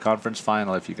path to the conference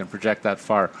final if you can project that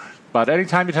far. But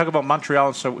anytime you talk about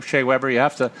Montreal and Shea Weber, you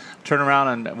have to turn around,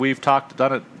 and we've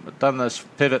done this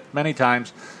pivot many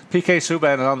times. PK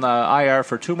Subban is on the IR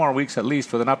for 2 more weeks at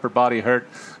least with an upper body hurt.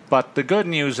 But the good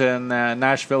news in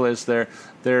Nashville is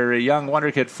their young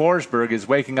wonder kid Forsberg is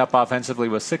waking up offensively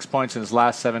with 6 points in his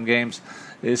last 7 games.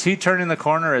 Is he turning the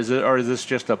corner, or is this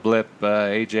just a blip,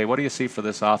 AJ? What do you see for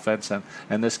this offense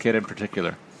and this kid in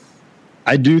particular?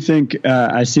 I do think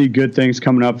I see good things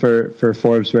coming up for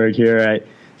Forsberg here.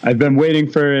 I've been waiting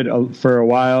for it for a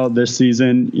while this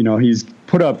season. You know, he's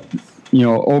put up,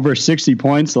 over 60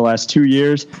 points the last 2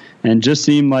 years, and just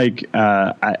seemed like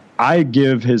I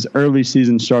give his early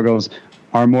season struggles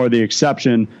are more the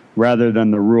exception rather than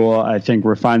the rule. I think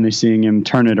we're finally seeing him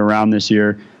turn it around this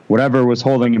year. Whatever was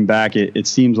holding him back, it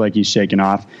seems like he's shaken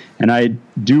off. And I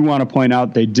do want to point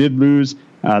out they did lose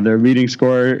their leading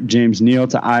scorer, James Neal,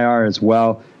 to IR as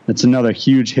well. That's another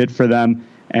huge hit for them.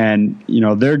 And,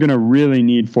 they're going to really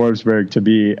need Forsberg to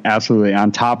be absolutely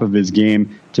on top of his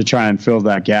game to try and fill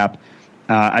that gap.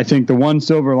 I think the one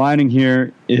silver lining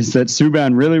here is that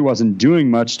Subban really wasn't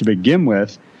doing much to begin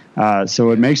with.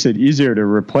 So it makes it easier to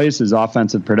replace his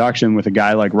offensive production with a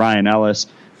guy like Ryan Ellis.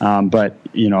 But,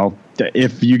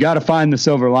 if you got to find the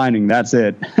silver lining, that's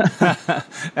it.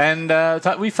 And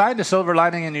we find a silver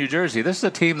lining in New Jersey. This is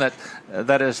a team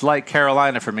that is like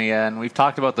Carolina for me, and we've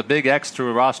talked about the big X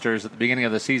through rosters at the beginning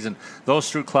of the season.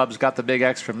 Those 2 clubs got the big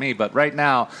X from me, but right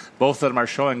now both of them are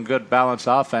showing good balanced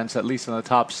offense, at least in the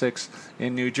top 6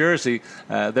 in New Jersey.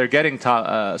 They're getting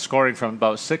scoring from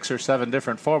about 6 or 7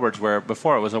 different forwards, where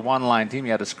before it was a one-line team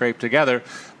you had to scrape together.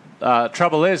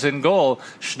 Trouble is, in goal,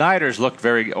 Schneider's looked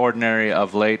very ordinary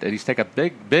of late, and he's taken a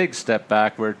big step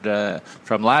backward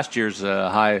from last year's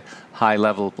high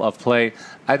level of play.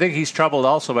 I think he's troubled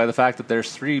also by the fact that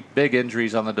there's 3 big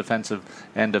injuries on the defensive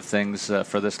end of things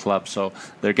for this club. So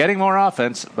they're getting more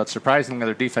offense, but surprisingly,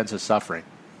 their defense is suffering.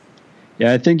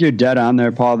 Yeah, I think you're dead on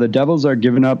there, Paul. The Devils are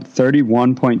giving up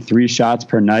 31.3 shots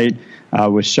per night,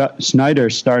 with Schneider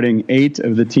starting 8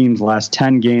 of the team's last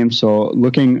 10 games. So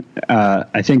looking,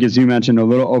 I think, as you mentioned, a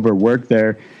little overworked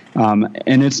there. And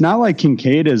it's not like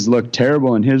Kincaid has looked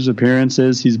terrible in his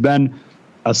appearances. He's been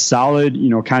a solid,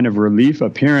 kind of relief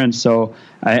appearance. So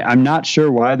I'm not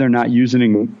sure why they're not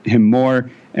using him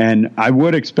more. And I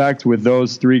would expect with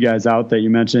those 3 guys out that you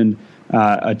mentioned,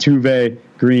 Altuve,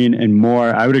 Green, and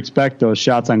Moore, I would expect those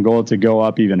shots on goal to go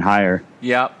up even higher.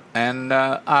 Yeah, and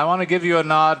I want to give you a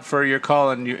nod for your call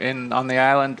on the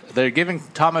island. They're giving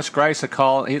Thomas Greiss a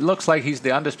call. It looks like he's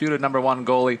the undisputed number 1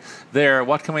 goalie there.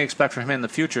 What can we expect from him in the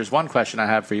future is one question I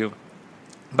have for you.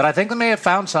 But I think they may have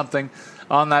found something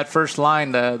on that first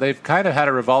line. They've kind of had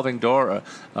a revolving door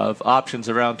of options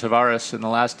around Tavares in the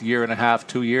last year and a half,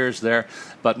 2 years there,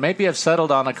 but maybe have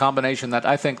settled on a combination that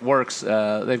I think works.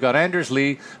 They've got Anders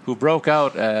Lee, who broke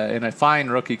out in a fine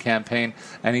rookie campaign,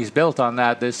 and he's built on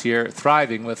that this year,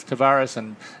 thriving with Tavares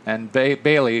and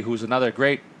Bailey, who's another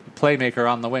great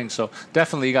playmaker on the wing. So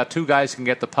definitely you got 2 guys who can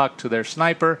get the puck to their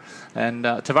sniper, and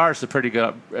Tavares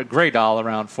is a great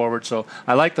all-around forward. So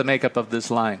I like the makeup of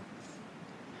this line.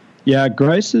 Yeah,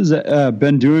 Greiss has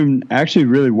been doing actually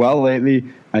really well lately.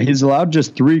 He's allowed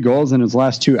just 3 goals in his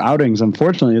last 2 outings.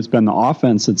 Unfortunately, it's been the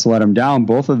offense that's let him down.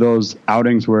 Both of those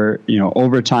outings were,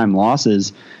 overtime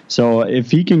losses. So if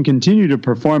he can continue to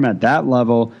perform at that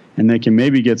level and they can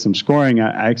maybe get some scoring,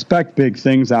 I expect big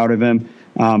things out of him.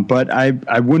 But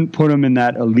I wouldn't put him in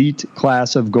that elite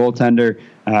class of goaltender.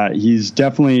 He's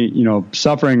definitely,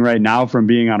 suffering right now from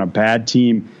being on a bad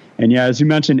team. And yeah, as you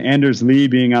mentioned, Anders Lee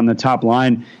being on the top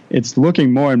line, it's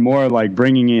looking more and more like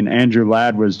bringing in Andrew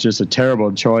Ladd was just a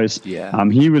terrible choice. Yeah.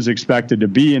 He was expected to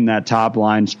be in that top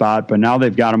line spot, but now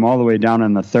they've got him all the way down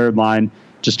on the 3rd line,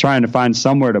 just trying to find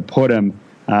somewhere to put him.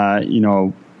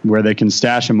 where they can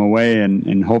stash him away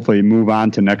and hopefully move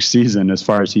on to next season as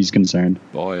far as he's concerned.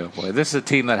 Boy, oh boy. This is a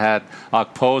team that had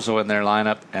Okposo in their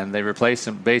lineup, and they replaced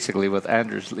him basically with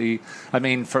Anders Lee. I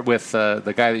mean, with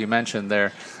the guy that you mentioned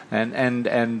there.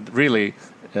 And really,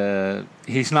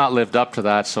 he's not lived up to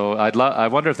that. So I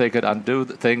wonder if they could undo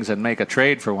things and make a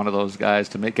trade for one of those guys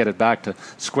to get it back to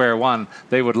square one.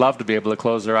 They would love to be able to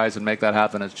close their eyes and make that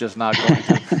happen. It's just not going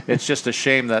to. It's just a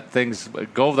shame that things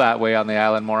go that way on the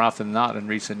island more often than not in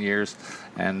recent years.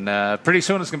 And pretty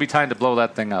soon it's going to be time to blow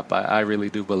that thing up. I really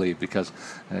do believe, because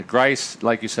Greiss,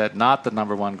 like you said, not the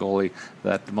number one goalie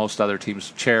that most other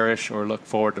teams cherish or look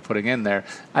forward to putting in there.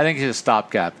 I think he's a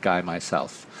stopgap guy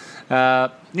myself.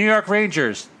 New York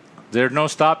Rangers, there are no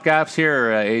stopgaps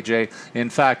here, AJ. In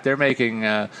fact, they're making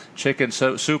chicken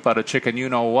soup out of chicken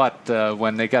you-know-what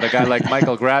when they got a guy like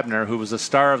Michael Grabner, who was a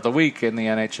star of the week in the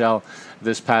NHL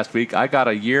this past week. I got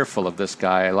a year full of this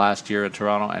guy last year in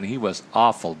Toronto, and he was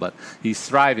awful, but he's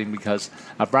thriving because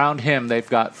around him they've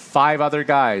got 5 other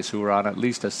guys who are on at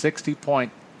least a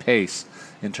 60-point pace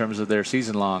in terms of their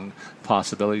season-long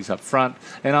possibilities up front.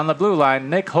 And on the blue line,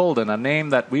 Nick Holden, a name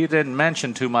that we didn't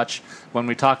mention too much when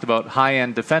we talked about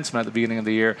high-end defensemen at the beginning of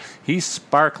the year. He's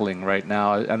sparkling right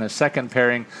now on a second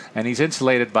pairing, and he's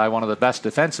insulated by one of the best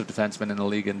defensive defensemen in the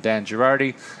league in Dan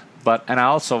Girardi. And I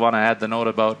also want to add the note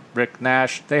about Rick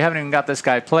Nash. They haven't even got this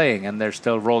guy playing, and they're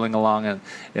still rolling along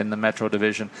in the Metro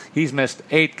Division. He's missed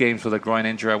 8 games with a groin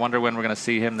injury. I wonder when we're going to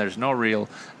see him. There's no real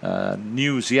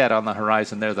news yet on the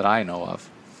horizon there that I know of.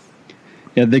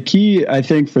 Yeah, the key, I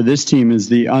think, for this team is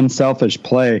the unselfish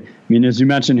play. I mean, as you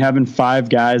mentioned, having 5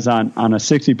 guys on a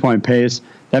 60-point pace,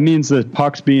 that means the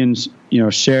puck's being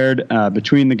shared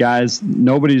between the guys.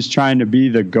 Nobody's trying to be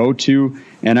the go-to,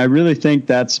 and I really think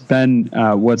that's been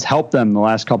what's helped them the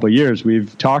last couple of years.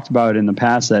 We've talked about in the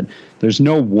past that there's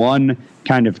no one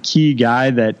kind of key guy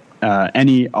that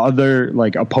any other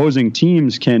opposing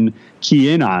teams can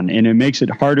key in on, and it makes it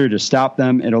harder to stop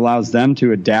them. It allows them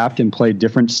to adapt and play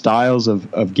different styles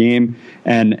of game.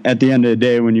 And at the end of the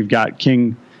day, when you've got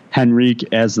King Henrique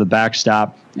as the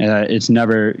backstop, it's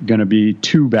never going to be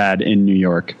too bad in New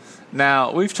York.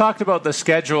 Now, we've talked about the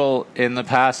schedule in the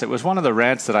past. It was one of the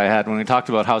rants that I had when we talked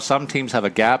about how some teams have a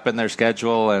gap in their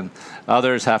schedule and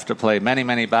others have to play many,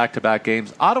 many back-to-back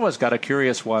games. Ottawa's got a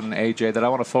curious one, AJ, that I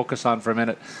want to focus on for a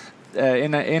minute.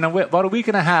 About a week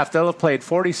and a half, they'll have played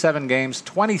 47 games,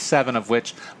 27 of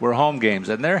which were home games.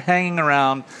 And they're hanging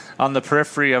around on the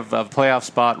periphery of playoff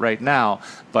spot right now.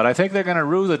 But I think they're going to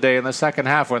rue the day in the second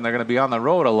half when they're going to be on the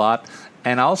road a lot.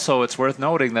 And also, it's worth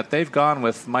noting that they've gone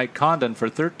with Mike Condon for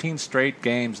 13 straight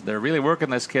games. They're really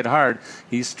working this kid hard.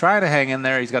 He's trying to hang in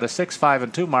there. He's got a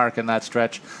 6-5-2 mark in that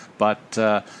stretch. But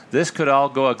this could all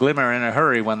go a glimmer in a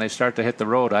hurry when they start to hit the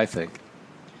road, I think.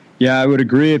 Yeah, I would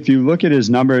agree. If you look at his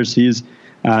numbers, he's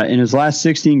in his last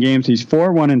 16 games, he's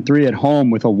 4-1-3 at home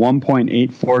with a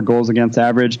 1.84 goals against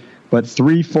average, but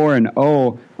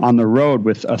 3-4-0 on the road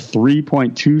with a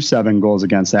 3.27 goals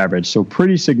against average. So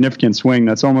pretty significant swing.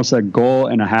 That's almost a goal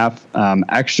and a half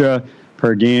extra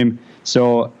per game.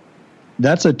 So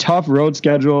that's a tough road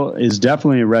schedule. Is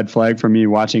definitely a red flag for me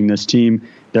watching this team.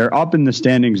 They're up in the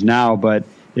standings now, but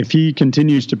if he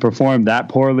continues to perform that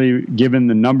poorly, given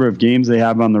the number of games they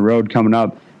have on the road coming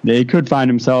up, they could find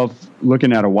himself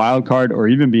looking at a wild card or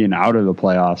even being out of the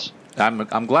playoffs.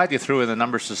 I'm glad you threw in the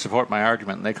numbers to support my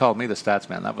argument. They called me the stats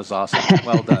man. That was awesome.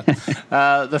 Well done.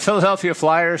 The Philadelphia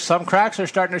Flyers, some cracks are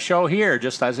starting to show here,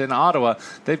 just as in Ottawa.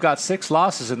 They've got 6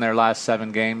 losses in their last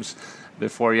 7 games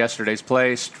before yesterday's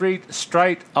play.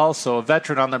 Streit, also a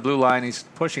veteran on the blue line. He's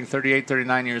pushing 38,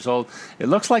 39 years old. It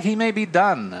looks like he may be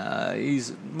done.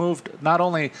 He's moved not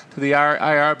only to the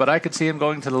IR, but I could see him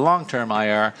going to the long-term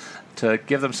IR to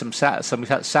give them some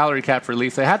salary cap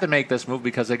relief. They had to make this move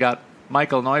because they got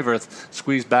Michael Neuwirth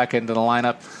squeezed back into the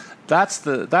lineup.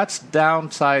 That's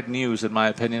downside news in my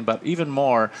opinion, but even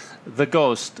more, the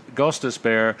Ghostus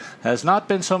Bear has not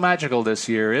been so magical this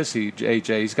year, is he,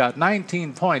 AJ? He's got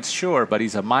 19 points, sure, but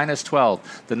he's a -12.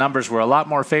 The numbers were a lot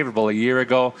more favorable a year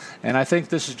ago, and I think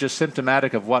this is just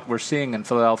symptomatic of what we're seeing in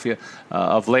Philadelphia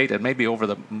of late, and maybe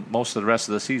over most of the rest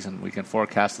of the season we can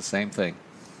forecast the same thing.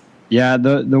 Yeah,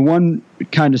 the one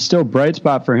kind of still bright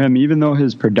spot for him, even though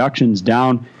his production's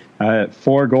down,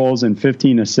 4 goals and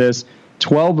 15 assists,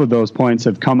 12 of those points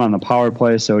have come on the power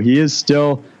play. So he is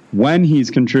still, when he's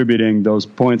contributing, those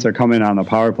points are coming on the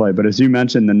power play. But as you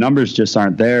mentioned, the numbers just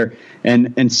aren't there.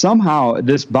 And somehow,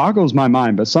 this boggles my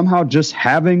mind, but somehow just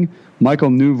having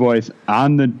Michael Neuwirth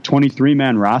on the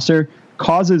 23-man roster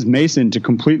causes Mason to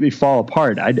completely fall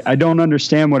apart. I don't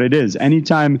understand what it is.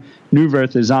 Anytime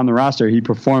Neuwirth is on the roster, he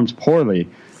performs poorly.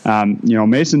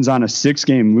 Mason's on a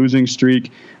 6-game losing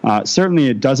streak. Certainly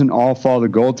it doesn't all fall to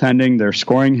goaltending. Their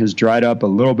scoring has dried up a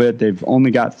little bit. They've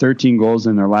only got 13 goals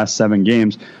in their last 7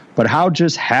 games. But how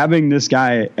just having this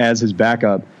guy as his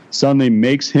backup suddenly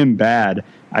makes him bad,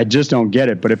 I just don't get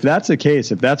it. But if that's the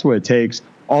case, if that's what it takes,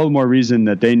 all the more reason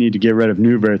that they need to get rid of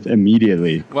Neuwirth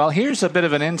immediately. Well, here's a bit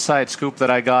of an inside scoop that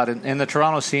I got in the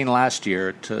Toronto scene last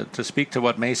year to speak to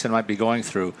what Mason might be going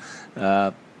through.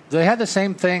 They had the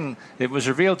same thing. It was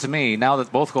revealed to me, now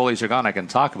that both goalies are gone, I can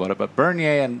talk about it, but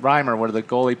Bernier and Reimer were the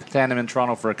goalie tandem in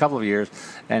Toronto for a couple of years,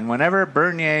 and whenever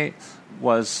Bernier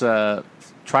was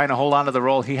trying to hold on to the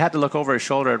role, he had to look over his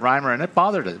shoulder at Reimer, and it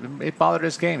bothered him. It bothered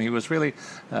his game. He was really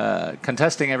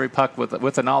contesting every puck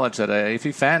with the knowledge that if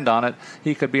he fanned on it,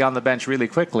 he could be on the bench really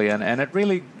quickly, and it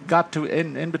really got to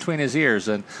in between his ears.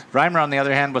 And Reimer, on the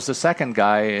other hand, was the second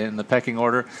guy in the pecking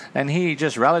order, and he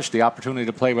just relished the opportunity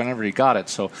to play whenever he got it.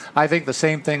 So I think the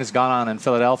same thing has gone on in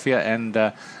Philadelphia, and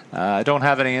I don't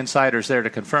have any insiders there to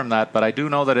confirm that, but I do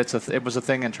know that it was a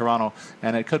thing in Toronto,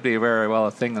 and it could be very well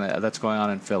a thing that's going on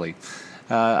in Philly.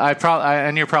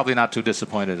 And you're probably not too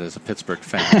disappointed as a Pittsburgh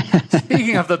fan.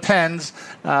 Speaking of the Pens,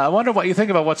 I wonder what you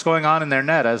think about what's going on in their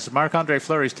net. As Marc-Andre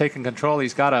Fleury's taken control,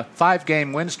 he's got a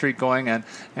 5-game win streak going,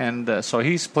 and so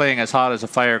he's playing as hot as a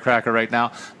firecracker right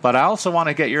now. But I also want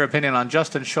to get your opinion on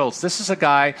Justin Schultz. This is a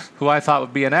guy who I thought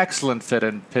would be an excellent fit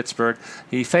in Pittsburgh.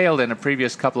 He failed in a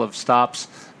previous couple of stops,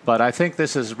 but I think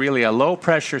this is really a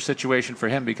low-pressure situation for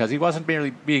him because he wasn't really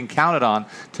being counted on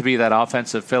to be that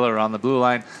offensive filler on the blue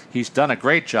line. He's done a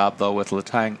great job, though, with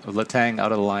Letang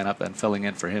out of the lineup and filling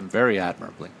in for him very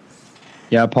admirably.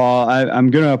 Yeah, Paul, I'm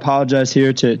going to apologize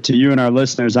here to you and our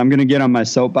listeners. I'm going to get on my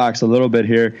soapbox a little bit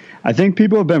here. I think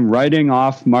people have been writing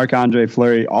off Marc-Andre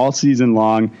Fleury all season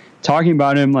long, talking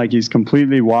about him like he's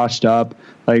completely washed up.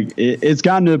 Like it's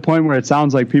gotten to the point where it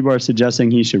sounds like people are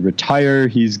suggesting he should retire.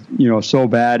 He's, so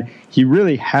bad. He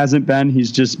really hasn't been.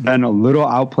 He's just been a little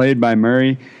outplayed by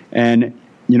Murray. And,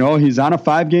 he's on a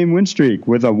 5-game win streak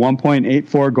with a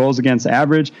 1.84 goals against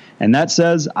average. And that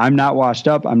says, I'm not washed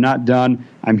up. I'm not done.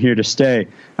 I'm here to stay.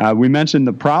 We mentioned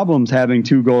the problems having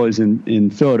 2 goalies in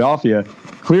Philadelphia.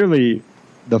 Clearly,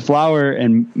 the Flower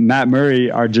and Matt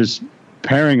Murray are just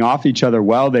pairing off each other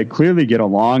well. They clearly get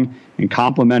along and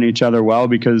complement each other well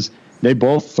because they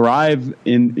both thrive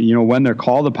in, when they're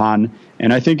called upon.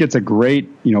 And I think it's a great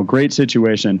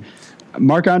situation.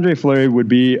 Marc-Andre Fleury would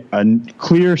be a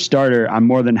clear starter on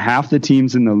more than half the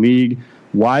teams in the league.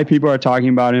 Why people are talking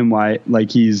about him, why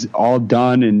like he's all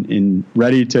done and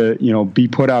ready to, be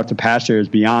put out to pasture is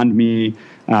beyond me.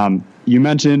 You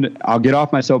mentioned, I'll get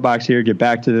off my soapbox here, get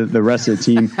back to the rest of the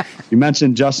team. You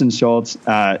mentioned Justin Schultz.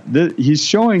 He's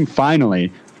showing finally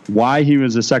why he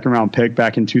was a second-round pick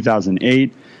back in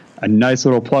 2008. A nice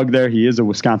little plug there. He is a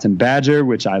Wisconsin Badger,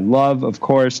 which I love, of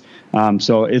course.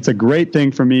 So it's a great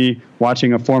thing for me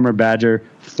watching a former Badger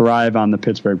thrive on the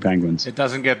Pittsburgh Penguins. It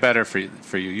doesn't get better for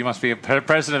you. You must be a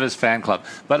president of his fan club.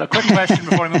 But a quick question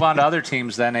before we move on to other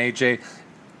teams then, AJ.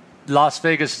 Las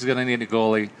Vegas is going to need a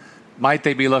goalie. Might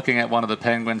they be looking at one of the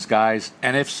Penguins guys?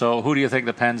 And if so, who do you think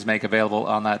the Pens make available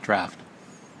on that draft?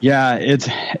 Yeah,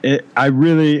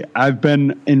 I've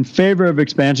been in favor of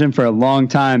expansion for a long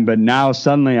time, but now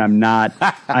suddenly I'm not.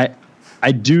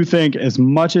 I do think as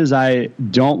much as I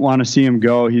don't want to see him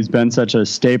go, he's been such a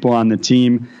staple on the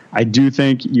team. I do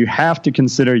think you have to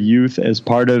consider youth as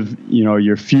part of,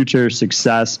 your future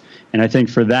success. And I think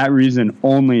for that reason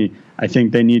only, I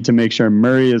think they need to make sure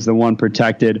Murray is the one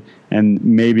protected and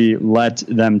maybe let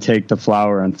them take the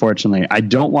Flower, unfortunately. I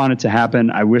don't want it to happen.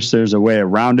 I wish there's a way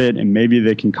around it, and maybe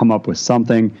they can come up with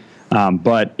something.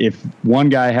 But if one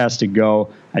guy has to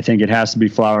go, I think it has to be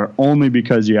Flower, only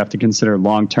because you have to consider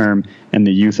long-term and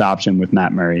the youth option with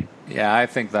Matt Murray. Yeah, I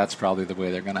think that's probably the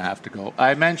way they're going to have to go.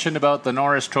 I mentioned about the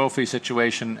Norris Trophy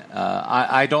situation.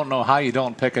 I don't know how you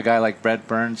don't pick a guy like Brent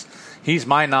Burns. He's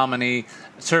my nominee,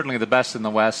 certainly the best in the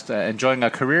West, enjoying a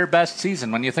career-best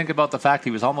season. When you think about the fact he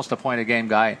was almost a point-a-game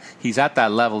guy, he's at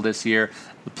that level this year.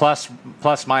 The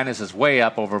plus-minus is way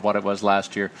up over what it was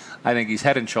last year. I think he's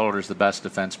head and shoulders the best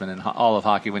defenseman in all of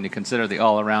hockey when you consider the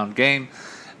all-around game.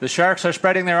 The Sharks are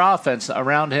spreading their offense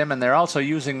around him, and they're also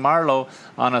using Marleau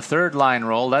on a third-line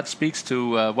role. That speaks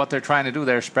to what they're trying to do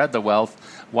there, spread the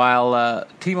wealth, while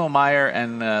Timo Meier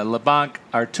and LeBlanc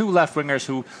are 2 left wingers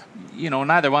who,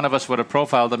 neither one of us would have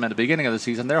profiled them at the beginning of the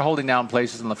season. They're holding down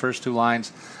places in the first 2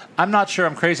 lines. I'm not sure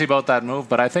I'm crazy about that move,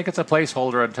 but I think it's a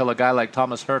placeholder until a guy like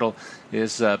Thomas Hertl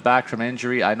is back from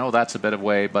injury. I know that's a bit of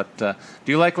way, but do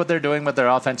you like what they're doing with their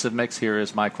offensive mix here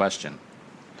is my question.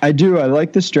 I do. I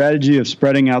like the strategy of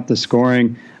spreading out the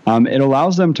scoring. It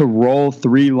allows them to roll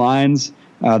 3 lines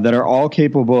that are all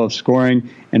capable of scoring.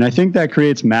 And I think that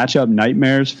creates matchup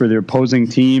nightmares for the opposing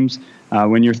teams.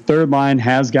 When your third line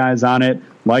has guys on it,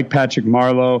 like Patrick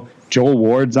Marleau, Joel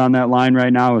Ward's on that line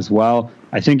right now as well.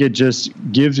 I think it just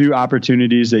gives you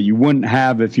opportunities that you wouldn't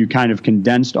have if you kind of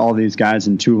condensed all these guys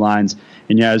in two lines.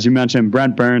 And yeah, as you mentioned,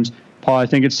 Brent Burns, Paul, I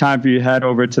think it's time for you to head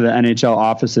over to the NHL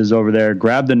offices over there,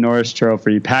 grab the Norris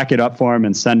Trophy, pack it up for him,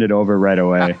 and send it over right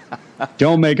away.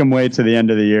 Don't make him wait to the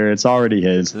end of the year. It's already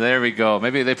his. There we go.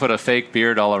 Maybe they put a fake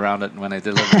beard all around it when they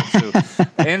deliver it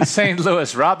too. In St.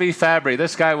 Louis, Robbie Fabry.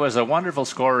 This guy was a wonderful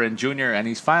scorer in junior, and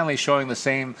he's finally showing the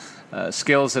same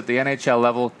skills at the NHL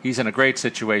level. He's in a great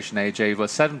situation, AJ, with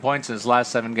 7 points in his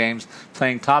last 7 games,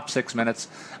 playing top 6 minutes.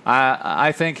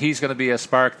 I think he's going to be a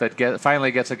spark that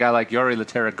finally gets a guy like Jori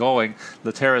Lehtera going.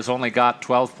 Lehtera's only got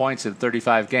 12 points in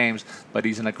 35 games, but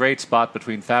he's in a great spot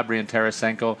between Fabry and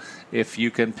Tarasenko. If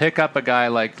you can pick up a guy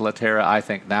like Lehtera, I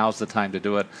think now's the time to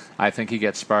do it. I think he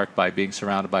gets sparked by being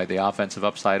surrounded by the offensive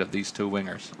upside of these two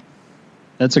wingers.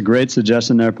 That's a great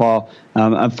suggestion there, Paul.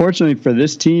 Unfortunately for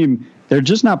this team, they're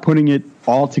just not putting it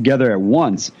all together at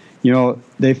once. You know,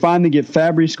 they finally get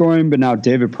Fabry scoring, but now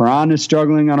David Perron is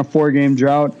struggling on a 4-game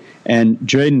drought, and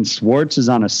Drayden Schwartz is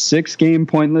on a 6-game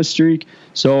pointless streak.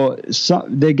 So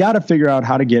they got to figure out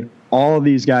how to get all of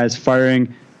these guys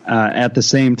firing at the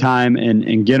same time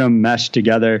and get them meshed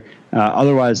together.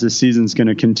 Otherwise, this season's going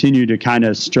to continue to kind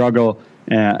of struggle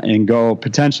and go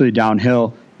potentially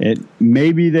downhill.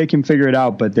 Maybe they can figure it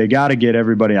out, but they got to get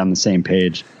everybody on the same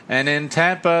page. And in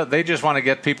Tampa, they just want to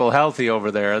get people healthy over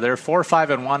there. They're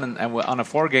 4-5-1 and on a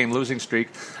 4-game losing streak.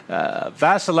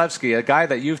 Vasilevsky, a guy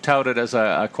that you've touted as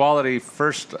a quality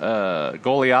first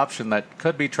goalie option that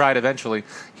could be tried eventually,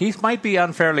 he might be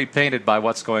unfairly painted by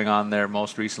what's going on there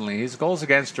most recently. His goals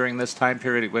against during this time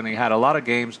period when he had a lot of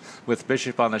games with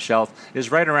Bishop on the shelf is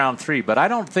right around 3. But I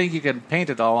don't think you can paint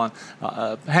it all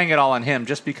on, hang it all on him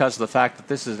just because of the fact that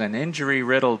this is an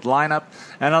injury-riddled lineup.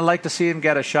 And I'd like to see him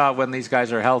get a shot when these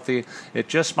guys are healthy. It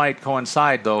just might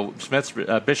coincide, though,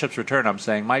 Bishop's return, I'm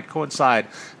saying, might coincide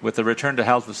with the return to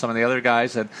health of some of the other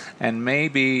guys, and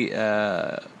maybe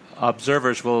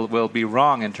observers will be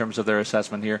wrong in terms of their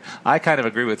assessment here. I kind of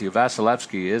agree with you.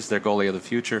 Vasilevsky is their goalie of the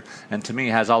future, and to me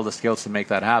has all the skills to make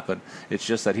that happen. It's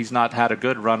just that he's not had a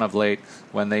good run of late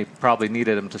when they probably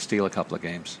needed him to steal a couple of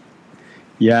games.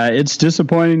 Yeah, it's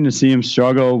disappointing to see him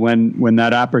struggle when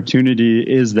that opportunity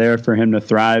is there for him to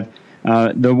thrive.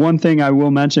 The one thing I will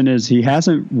mention is he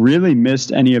hasn't really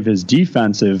missed any of his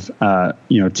defensive,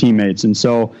 teammates, and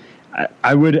so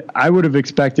I would have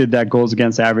expected that goals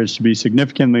against average to be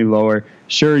significantly lower.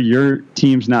 Sure, your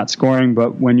team's not scoring,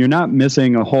 but when you're not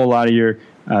missing a whole lot of your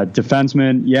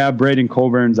defensemen, yeah, Braden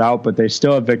Colburn's out, but they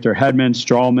still have Victor Hedman,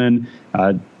 Strawman,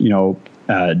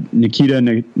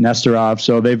 Nikita Nestorov.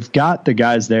 So they've got the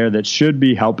guys there that should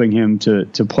be helping him to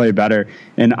play better.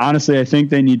 And honestly, I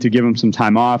think they need to give him some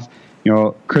time off. You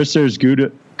know, Kristers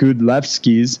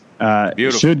Gudlevskis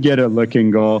should get a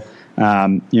looking goal.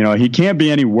 He can't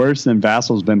be any worse than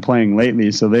Vassil's been playing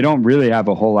lately, so they don't really have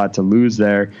a whole lot to lose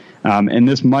there. And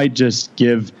this might just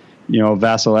give,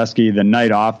 Vasilevsky the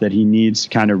night off that he needs to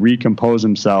kind of recompose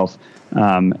himself,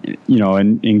 and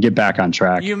get back on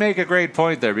track. You make a great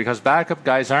point there because backup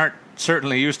guys aren't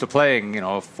certainly used to playing,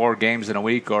 4 games in a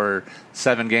week or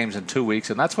 7 games in 2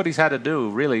 weeks, and that's what he's had to do,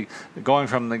 really, going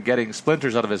from getting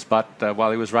splinters out of his butt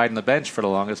while he was riding the bench for the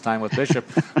longest time with Bishop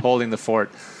holding the fort.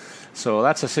 So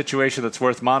that's a situation that's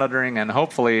worth monitoring, and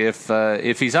hopefully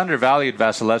if he's undervalued,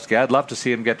 Vasilevsky, I'd love to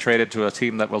see him get traded to a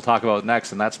team that we'll talk about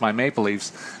next, and that's my Maple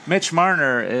Leafs. Mitch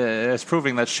Marner is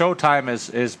proving that Showtime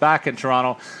is back in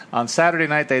Toronto. On Saturday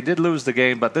night, they did lose the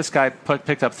game, but this guy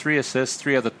picked up 3 assists,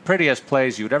 3 of the prettiest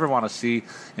plays you'd ever want to see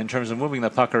in terms of moving the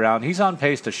puck around. He's on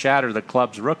pace to shatter the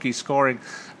club's rookie scoring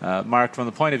mark from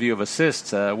the point of view of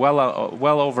assists.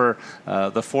 Well over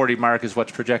the 40 mark is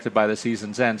what's projected by the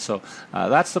season's end. So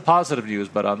that's the positive news.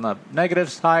 But on the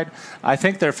negative side, I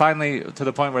think they're finally to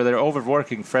the point where they're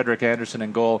overworking Frederik Andersen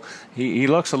in goal. He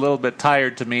looks a little bit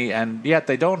tired to me, and yet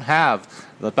they don't have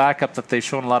the backup that they've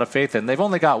shown a lot of faith in. They've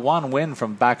only got 1 win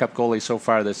from backup goalies so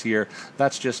far this year.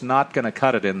 That's just not going to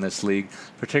cut it in this league,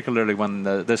 particularly when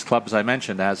this club, as I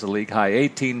mentioned, has a league high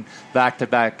 18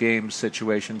 back-to-back game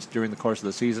situations during the course of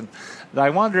the season.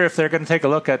 I wonder if they're going to take a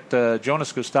look at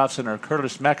Jonas Gustafsson or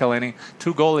Curtis McElhinney,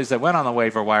 2 goalies that went on the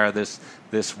waiver wire this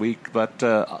week. But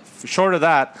short of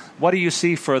that, what do you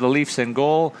see for the Leafs in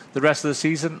goal the rest of the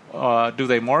season? Do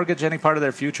they mortgage any part of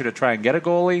their future to try and get a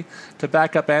goalie to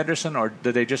back up Andersen, or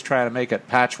do they just try to make a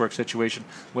patchwork situation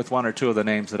with 1 or 2 of the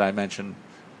names that I mentioned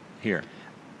here?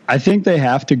 I think they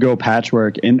have to go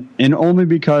patchwork, and only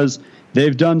because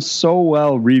they've done so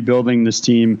well rebuilding this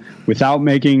team without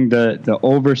making the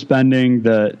overspending,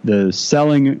 the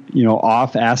selling,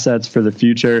 off assets for the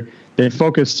future. They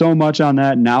focused so much on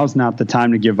that. Now's not the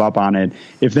time to give up on it.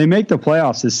 If they make the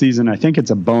playoffs this season, I think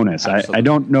it's a bonus. I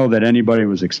don't know that anybody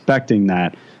was expecting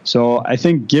that. So I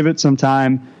think give it some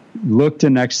time. Look to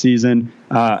next season.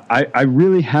 I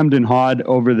really hemmed and hawed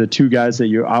over the two guys that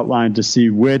you outlined to see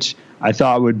which I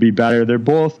thought would be better. They're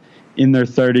both in their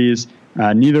 30s.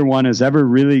 Neither one has ever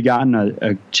really gotten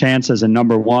a chance as a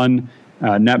number one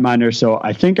netminder. So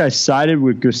I think I sided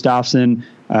with Gustafsson,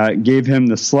 gave him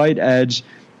the slight edge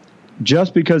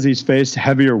just because he's faced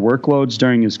heavier workloads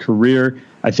during his career.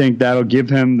 I think that'll give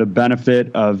him the benefit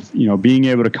of, being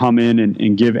able to come in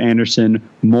and give Anderson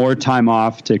more time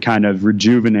off to kind of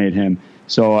rejuvenate him.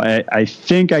 So I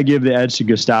think I give the edge to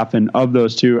Gustafsson of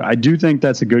those two. I do think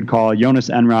that's a good call. Jonas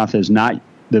Enroth is not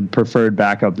the preferred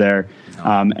backup there.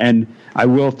 And I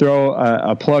will throw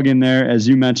a plug in there. As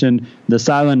you mentioned, the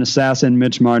silent assassin,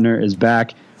 Mitch Marner, is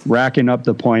back, racking up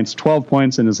the points, 12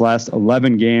 points in his last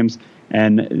 11 games.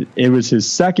 And it was his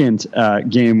second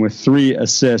game with 3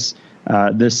 assists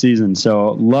this season.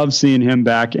 So love seeing him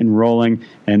back and rolling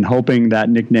and hoping that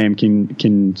nickname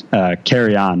can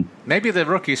carry on. Maybe the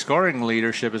rookie scoring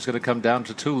leadership is going to come down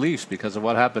to 2 Leafs because of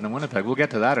what happened in Winnipeg. We'll get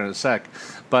to that in a sec.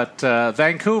 But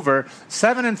Vancouver,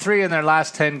 7-3 in their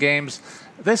last 10 games.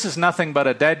 This is nothing but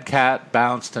a dead cat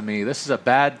bounce to me. This is a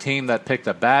bad team that picked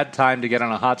a bad time to get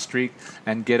on a hot streak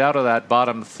and get out of that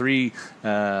bottom 3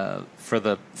 for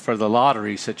the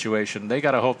lottery situation. They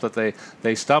got to hope that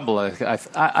they stumble.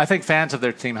 I think fans of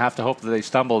their team have to hope that they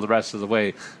stumble the rest of the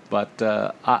way. But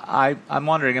I'm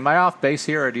wondering, am I off base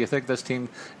here, or do you think this team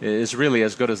is really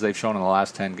as good as they've shown in the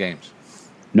last 10 games?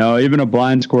 No, even a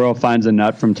blind squirrel finds a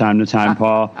nut from time to time,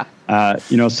 Paul.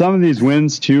 Some of these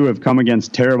wins, too, have come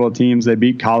against terrible teams. They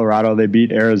beat Colorado. They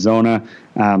beat Arizona.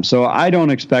 So I don't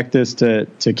expect this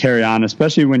to carry on,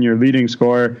 especially when your leading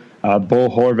scorer, Bo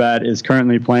Horvat, is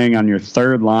currently playing on your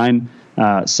third line.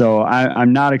 So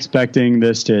I'm not expecting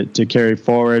this to carry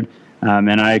forward,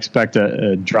 and I expect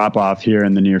a drop-off here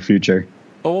in the near future.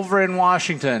 Over in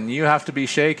Washington, you have to be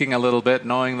shaking a little bit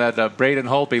knowing that Braden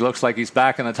Holtby looks like he's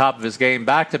back in the top of his game.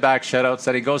 Back-to-back shutouts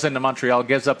that he goes into Montreal,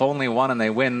 gives up only 1, and they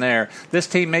win there. This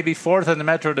team may be 4th in the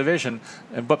Metro Division,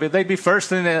 but they'd be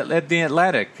 1st in the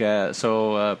Atlantic.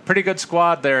 So pretty good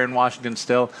squad there in Washington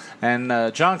still.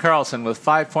 And John Carlson with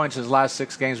 5 points his last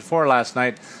 6 games before last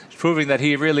night, proving that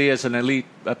he really is an elite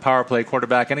power play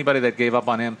quarterback. Anybody that gave up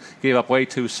on him gave up way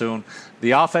too soon.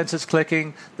 The offense is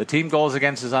clicking. The team goals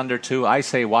against is under 2. I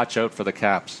say watch out for the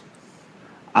Caps.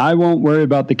 I won't worry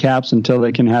about the Caps until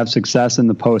they can have success in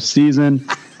the postseason.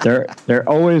 They're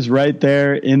always right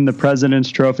there in the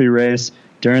President's Trophy race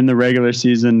during the regular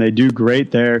season. They do great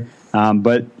there.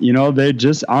 But, they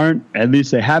just aren't, at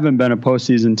least they haven't been a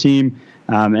postseason team.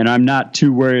 And I'm not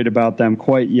too worried about them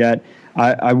quite yet.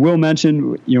 I will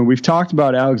mention, we've talked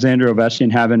about Alexander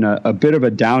Ovechkin having a bit of a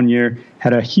down year,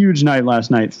 had a huge night last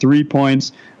night, 3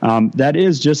 points. That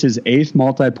is just his 8th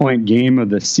multi-point game of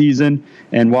the season.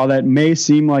 And while that may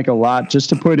seem like a lot, just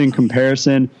to put in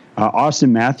comparison,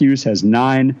 Austin Matthews has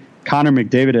 9, Connor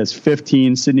McDavid has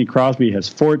 15, Sidney Crosby has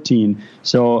 14.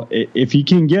 So if he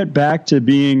can get back to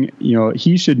being,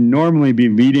 he should normally be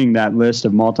leading that list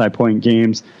of multi-point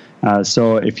games.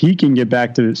 So if he can get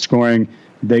back to scoring,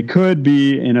 they could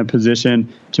be in a position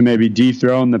to maybe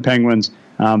dethrone the Penguins,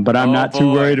 but I'm not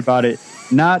too worried about it.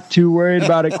 Not too worried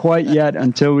about it quite yet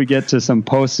until we get to some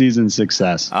postseason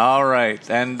success. All right.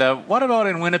 And what about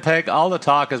in Winnipeg? All the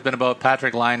talk has been about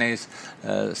Patrick Laine's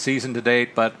season to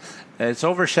date, but it's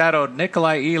overshadowed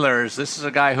Nikolai Ehlers. This is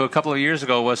a guy who a couple of years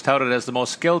ago was touted as the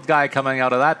most skilled guy coming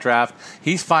out of that draft.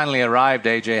 He's finally arrived,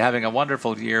 AJ, having a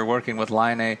wonderful year working with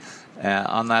Laine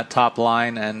on that top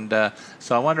line. And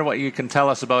so I wonder what you can tell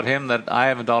us about him that I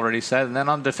haven't already said. And then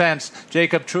on defense,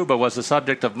 Jacob Trouba was the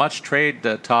subject of much trade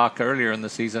talk earlier in the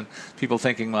season. People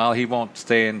thinking, well, he won't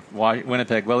stay in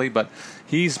Winnipeg, will he? But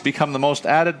he's become the most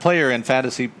added player in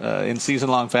fantasy, in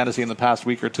season-long fantasy in the past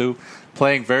week or two,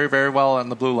 playing very, very well on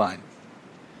the blue line.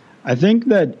 I think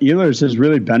that Ehlers has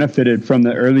really benefited from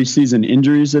the early season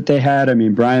injuries that they had. I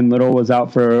mean, Brian Little was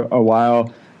out for a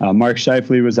while. Mark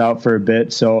Scheifele was out for a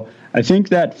bit. So I think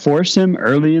that forced him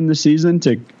early in the season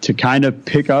to kind of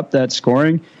pick up that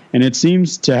scoring. And it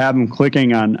seems to have him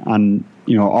clicking on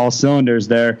all cylinders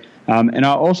there. And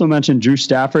I'll also mention Drew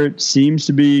Stafford seems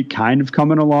to be kind of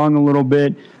coming along a little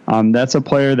bit. That's a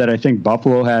player that I think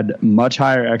Buffalo had much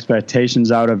higher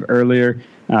expectations out of earlier.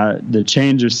 The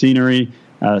change of scenery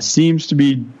seems to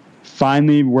be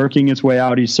finally working its way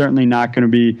out. He's certainly not going to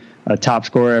be a top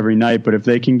scorer every night, but if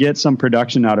they can get some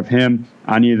production out of him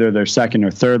on either their second or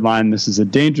third line, this is a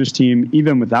dangerous team,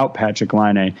 even without Patrik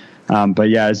Laine. But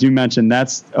yeah, as you mentioned,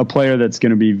 that's a player that's going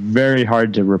to be very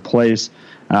hard to replace,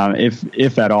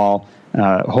 if at all.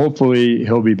 Hopefully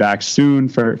he'll be back soon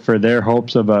for their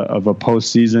hopes of a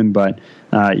postseason. But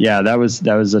yeah, that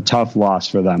was a tough loss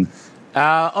for them.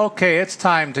 Okay, it's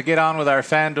time to get on with our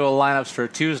FanDuel lineups for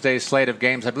Tuesday's slate of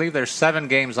games. I believe there's 7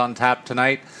 games on tap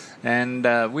tonight,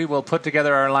 and we will put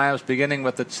together our lineups beginning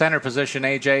with the center position.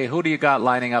 AJ, who do you got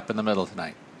lining up in the middle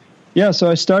tonight? Yeah,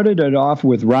 so I started it off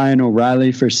with Ryan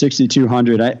O'Reilly for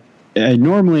 6,200. I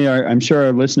normally, I'm sure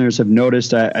our listeners have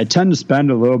noticed, I tend to spend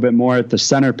a little bit more at the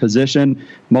center position,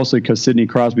 mostly because Sidney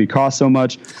Crosby costs so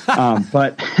much.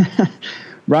 But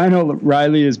Ryan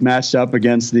O'Reilly is matched up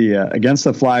against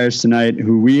the Flyers tonight,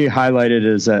 who we highlighted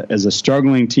as a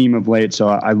struggling team of late. So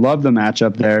I love the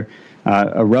matchup there.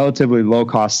 A relatively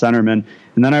low-cost centerman.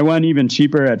 And then I went even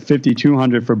cheaper at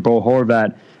 5,200 for Bo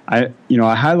Horvat. I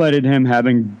highlighted him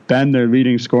having been their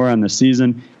leading scorer on the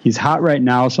season. He's hot right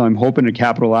now, so I'm hoping to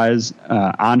capitalize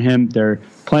on him. They're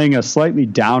playing a slightly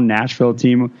down Nashville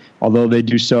team, although they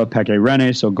do still have Pekka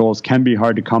Rinne, so goals can be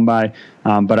hard to come by.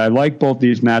 But I like both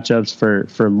these matchups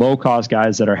for low-cost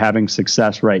guys that are having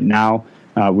success right now,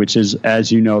 which is,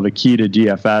 as you know, the key to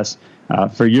DFS.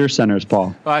 For your centers,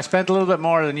 Paul. Well, I spent a little bit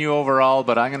more than you overall,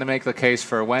 but I'm going to make the case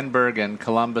for Wenberg and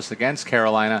Columbus against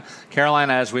Carolina.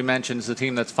 Carolina, as we mentioned, is a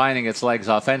team that's finding its legs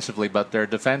offensively, but their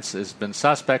defense has been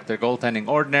suspect. Their goaltending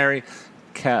ordinary.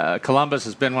 Columbus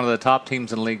has been one of the top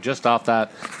teams in the league just off that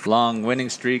long winning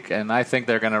streak, and I think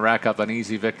they're going to rack up an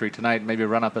easy victory tonight, maybe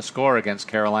run up a score against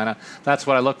Carolina. That's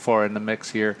what I look for in the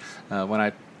mix here when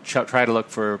I try to look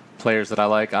for players that I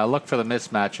like. I look for the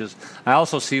mismatches. I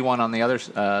also see one on the other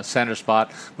center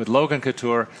spot with Logan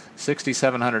Couture,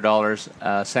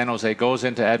 $6,700. San Jose goes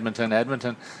into Edmonton.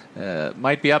 Edmonton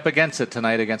might be up against it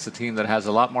tonight against a team that has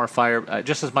a lot more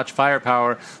just as much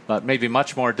firepower, but maybe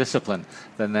much more discipline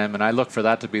than them. And I look for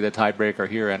that to be the tiebreaker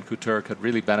here, and Couture could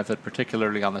really benefit,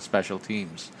 particularly on the special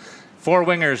teams. 4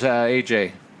 wingers,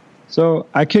 AJ. So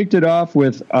I kicked it off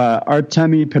with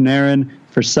Artemi Panarin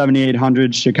for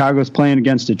 7,800. Chicago's playing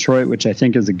against Detroit, which I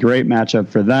think is a great matchup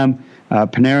for them.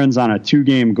 Panarin's on a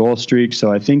 2-game goal streak,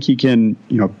 so I think he can,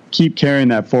 keep carrying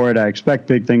that forward. I expect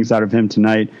big things out of him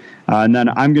tonight. And then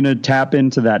I'm going to tap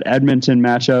into that Edmonton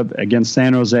matchup against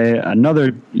San Jose.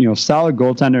 Another, solid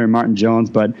goaltender in Martin Jones,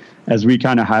 but as we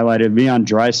kind of highlighted, Leon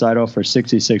Draisaitl for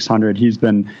 6,600. He's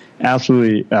been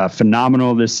absolutely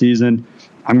phenomenal this season.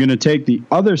 I'm going to take the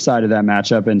other side of that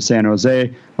matchup in San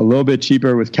Jose, a little bit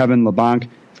cheaper with Kevin LeBlanc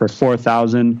for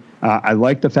 4,000. I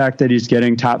like the fact that he's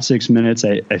getting top 6 minutes.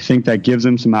 I think that gives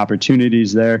him some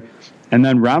opportunities there. And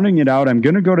then rounding it out, I'm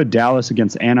going to go to Dallas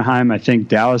against Anaheim. I think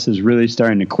Dallas is really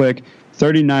starting to click.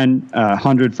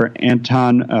 3,900 for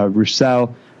Anton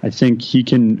Roussel. I think he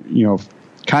can,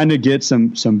 kind of get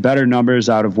some better numbers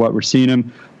out of what we're seeing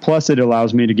him. Plus, it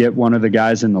allows me to get one of the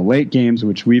guys in the late games,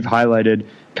 which we've highlighted,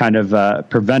 kind of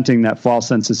preventing that false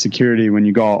sense of security when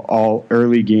you go all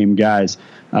early game guys.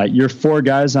 Your 4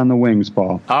 guys on the wings,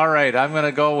 Paul. All right, I'm going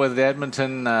to go with the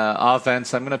Edmonton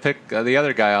offense. I'm going to pick the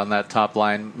other guy on that top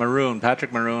line,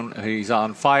 Patrick Maroon. He's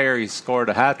on fire. He scored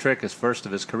a hat trick, his first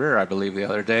of his career, I believe, the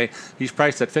other day. He's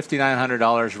priced at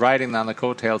 $5,900, riding on the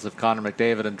coattails of Connor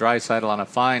McDavid and Draisaitl on a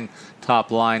fine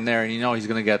top line there. And he's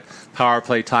going to get power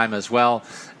play time as well.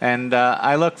 And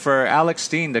I look for Alex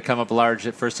Steen to come up large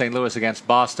for St. Louis against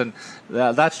Boston.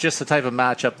 That's just the type of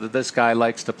matchup that this guy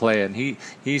likes to play. And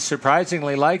he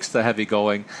surprisingly likes the heavy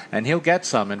going, and he'll get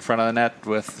some in front of the net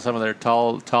with some of their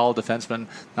tall defensemen,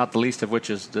 not the least of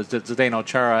which is Zdeno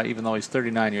Chara. Even though he's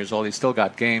 39 years old, he's still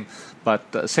got game.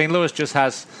 But St. Louis just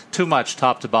has too much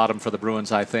top to bottom for the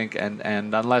Bruins, I think. And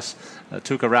unless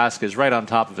Tuukka Rask is right on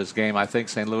top of his game, I think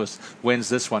St. Louis wins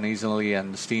this one easily,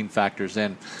 and Steen factors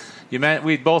in.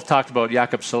 We both talked about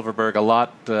Jakob Silfverberg a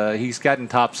lot. He's gotten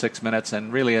top 6 minutes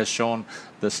and really has shown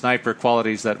the sniper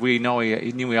qualities that we know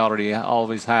he knew he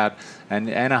always had. And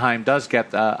Anaheim does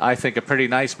get, I think, a pretty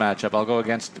nice matchup. I'll go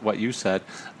against what you said.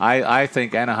 I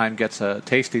think Anaheim gets a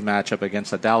tasty matchup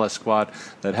against a Dallas squad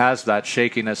that has that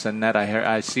shakiness in net.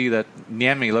 I see that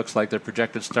Niemi looks like their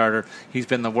projected starter. He's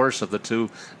been the worst of the 2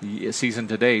 season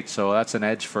to date, so that's an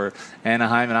edge for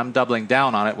Anaheim. And I'm doubling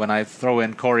down on it when I throw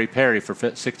in Corey Perry for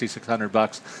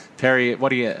 $6,600. Perry,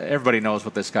 everybody knows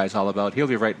what this guy's all about. He'll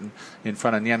be right in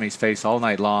front of Niemi's face all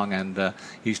night long, and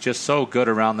he's just so good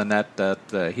around the net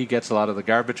that he gets a lot of the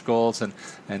garbage goals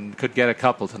and could get a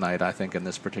couple tonight, I think, in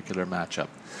this particular matchup.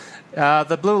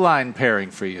 The blue line pairing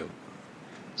for you.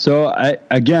 So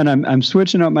I'm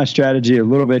switching up my strategy a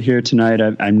little bit here tonight.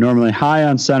 I'm normally high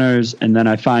on centers, and then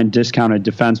I find discounted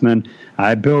defensemen.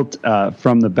 I built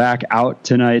from the back out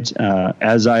tonight,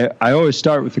 as I always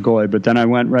start with the goalie, but then I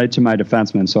went right to my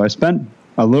defenseman. So I spent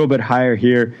a little bit higher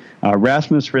here.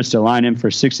 Rasmus Ristolainen for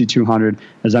 6,200.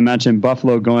 As I mentioned,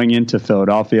 Buffalo going into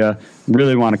Philadelphia.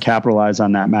 Really want to capitalize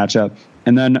on that matchup.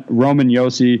 And then Roman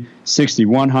Josi,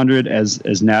 6,100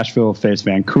 as Nashville face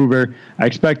Vancouver. I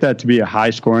expect that to be a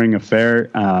high-scoring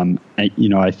affair.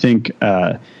 I think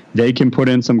they can put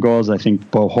in some goals. I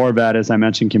think Bo Horvat, as I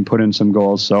mentioned, can put in some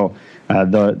goals. So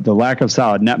the lack of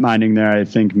solid net minding there, I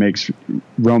think, makes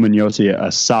Roman Josi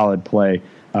a solid play.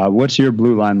 What's your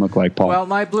blue line look like, Paul? Well,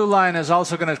 my blue line is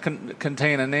also going to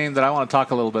contain a name that I want to talk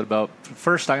a little bit about.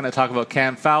 First, I'm going to talk about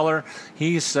Cam Fowler.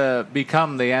 He's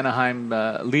become the Anaheim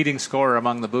leading scorer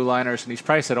among the blue liners, and he's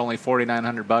priced at only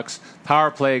 $4,900. Power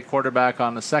play quarterback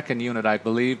on the second unit, I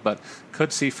believe, but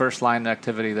could see first line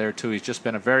activity there too. He's just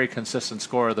been a very consistent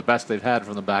scorer, the best they've had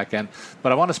from the back end.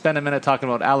 But I want to spend a minute talking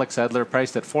about Alex Edler,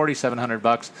 priced at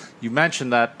 $4,700. You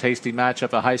mentioned that tasty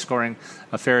matchup, a high-scoring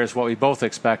affair is what we both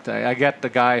expect. I get the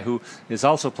guy who is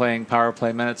also playing power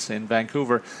play minutes in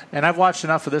Vancouver, and I've watched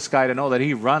enough of this guy to know that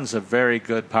he runs a very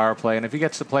good power play, and if he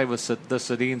gets to play with the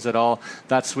Sedins at all,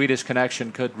 that Swedish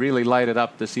connection could really light it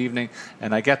up this evening,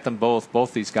 and I get them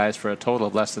both these guys for a total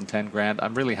of less than $10,000.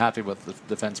 I'm really happy with the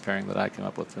defense pairing that I came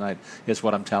up with tonight, is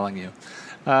what I'm telling you.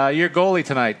 Your goalie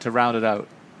tonight to round it out.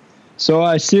 So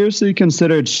I seriously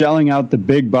considered shelling out the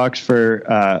big bucks for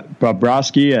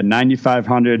Bobrovsky at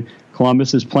 $9,500.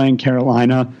 Columbus is playing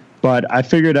Carolina, but I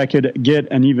figured I could get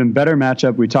an even better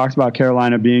matchup. We talked about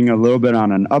Carolina being a little bit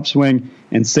on an upswing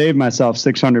and save myself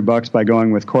 $600 by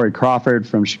going with Corey Crawford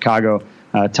from Chicago.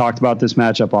 Talked about this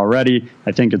matchup already.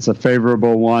 I think it's a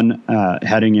favorable one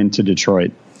heading into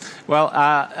Detroit. Well,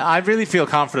 I really feel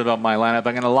confident about my lineup.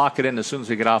 I'm going to lock it in as soon as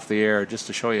we get off the air, just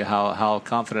to show you how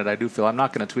confident I do feel. I'm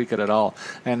not going to tweak it at all.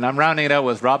 And I'm rounding it out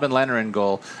with Robin Lehner in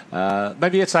goal.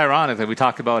 Maybe it's ironic that we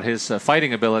talk about his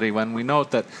fighting ability when we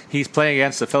note that he's playing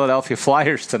against the Philadelphia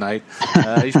Flyers tonight.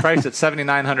 He's priced at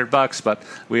 $7,900, but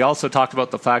we also talked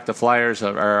about the fact the Flyers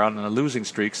are on a losing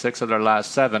streak, 6 of their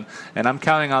last 7, and I'm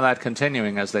counting on that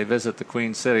continuing as they visit the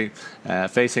Queen City,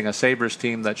 facing a Sabres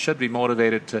team that should be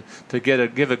motivated to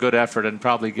give a good effort and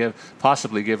possibly give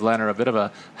Lehner a bit of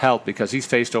a help, because he's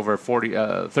faced over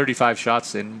 35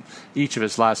 shots in each of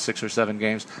his last 6 or 7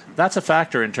 games. That's a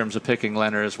factor in terms of picking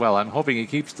Lehner as well. I'm hoping he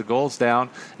keeps the goals down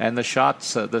and the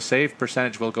shots, the save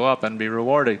percentage will go up and be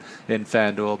rewarded in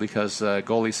FanDuel, because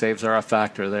goalie saves are a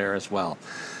factor there as well.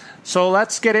 So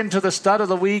let's get into the stud of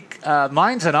the week.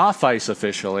 Mine's an off-ice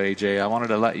official, AJ. I wanted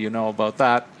to let you know about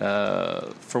that.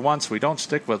 For once, we don't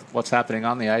stick with what's happening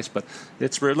on the ice, but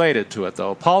it's related to it,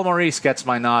 though. Paul Maurice gets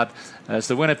my nod as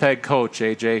the Winnipeg coach,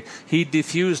 AJ. He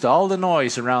diffused all the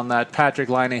noise around that Patrick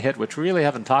Laine hit, which we really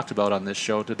haven't talked about on this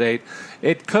show to date.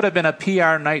 It could have been a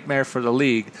PR nightmare for the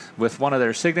league with one of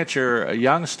their signature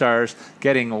young stars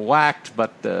getting whacked,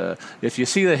 but if you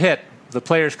see the hit, the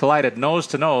players collided nose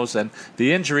to nose, and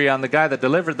the injury on the guy that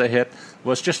delivered the hit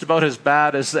was just about as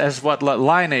bad as what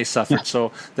Laine suffered.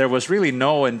 So there was really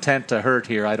no intent to hurt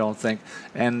here, I don't think.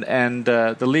 And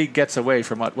the league gets away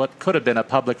from what could have been a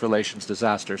public relations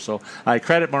disaster. So I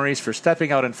credit Maurice for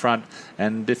stepping out in front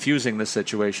and diffusing the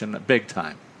situation big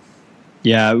time.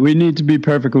 Yeah, we need to be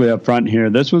perfectly upfront here.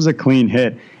 This was a clean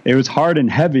hit. It was hard and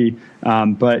heavy,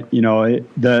 but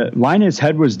the Laine's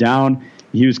head was down.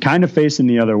 He was kind of facing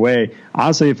the other way.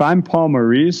 Honestly, if I'm Paul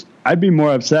Maurice, I'd be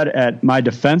more upset at my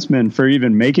defenseman for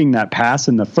even making that pass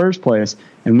in the first place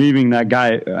and leaving that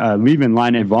guy, leaving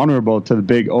Laine vulnerable to the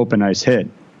big open ice hit.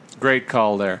 Great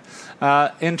call there.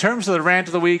 In terms of the rant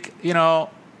of the week,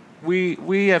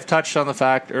 we have touched on the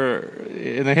fact, or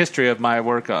in the history of my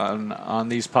work on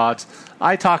these pods,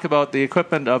 I talk about the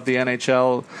equipment of the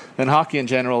NHL and hockey in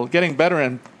general getting better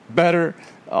and better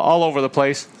all over the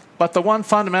place. But the one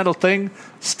fundamental thing,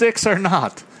 sticks are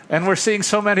not. And we're seeing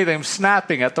so many of them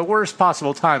snapping at the worst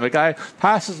possible time. A guy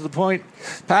passes the point,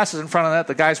 passes in front of that,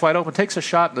 the guy's wide open, takes a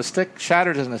shot, and the stick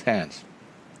shatters in his hands.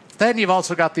 Then you've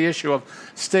also got the issue of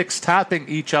sticks tapping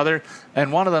each other,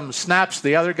 and one of them snaps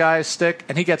the other guy's stick,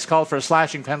 and he gets called for a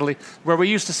slashing penalty, where we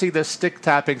used to see this stick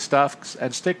tapping stuff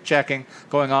and stick checking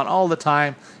going on all the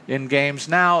time in games.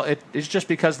 Now it's just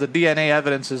because the DNA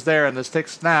evidence is there and the stick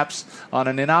snaps on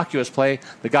an innocuous play,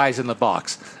 the guy's in the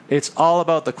box. It's all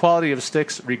about the quality of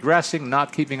sticks regressing,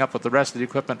 not keeping up with the rest of the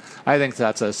equipment. I think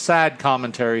that's a sad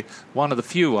commentary, one of the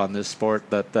few on this sport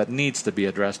that needs to be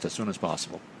addressed as soon as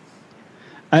possible.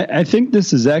 I think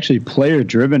this is actually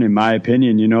player-driven, in my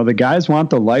opinion. The guys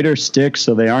want the lighter sticks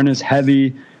so they aren't as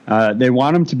heavy. They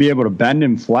want them to be able to bend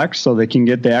and flex so they can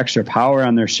get the extra power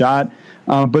on their shot.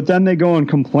 But then they go and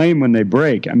complain when they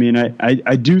break. I mean,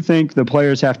 I do think the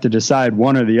players have to decide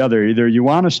one or the other. Either you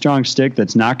want a strong stick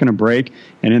that's not going to break,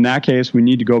 and in that case, we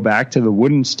need to go back to the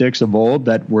wooden sticks of old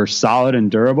that were solid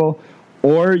and durable,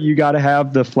 or you got to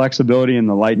have the flexibility and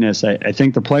the lightness. I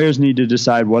think the players need to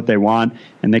decide what they want,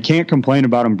 and they can't complain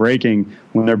about them breaking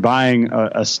when they're buying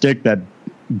a stick that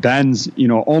bends,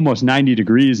 almost 90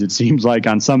 degrees, it seems like,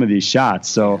 on some of these shots.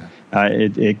 So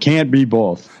it can't be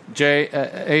both.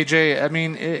 AJ, I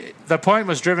mean, the point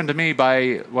was driven to me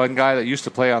by one guy that used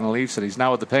to play on the Leafs and he's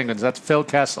now with the Penguins. That's Phil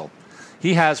Kessel.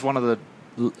 He has one of the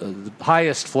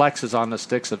highest flexes on the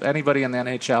sticks of anybody in the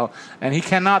NHL, and he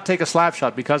cannot take a slap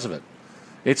shot because of it.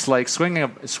 It's like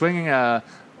swinging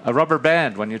a rubber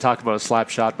band when you talk about a slap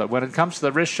shot, but when it comes to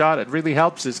the wrist shot, it really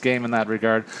helps his game in that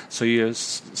regard. So you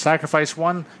sacrifice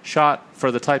one shot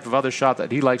for the type of other shot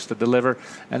that he likes to deliver,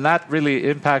 and that really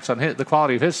impacts on the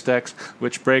quality of his sticks,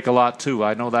 which break a lot too.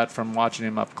 I know that from watching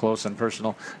him up close and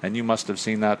personal, and you must have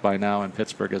seen that by now in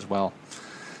Pittsburgh as well.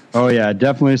 Oh yeah,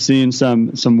 definitely seen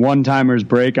some one-timers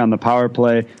break on the power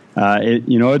play.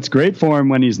 It's great for him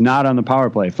when he's not on the power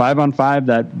play.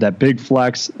 5-on-5, that big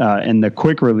flex and the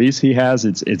quick release he has,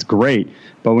 it's great.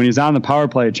 But when he's on the power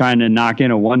play trying to knock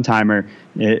in a one-timer,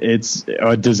 it's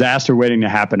a disaster waiting to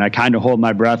happen. I kind of hold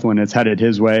my breath when it's headed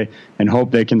his way and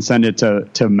hope they can send it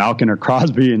to Malkin or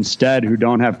Crosby instead, who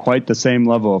don't have quite the same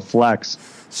level of flex.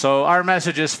 So our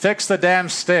message is fix the damn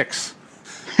sticks.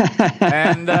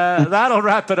 And that'll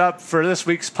wrap it up for this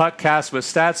week's podcast with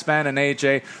Statsman and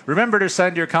AJ. Remember to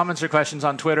send your comments or questions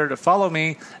on Twitter. To follow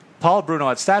me, Paul Bruno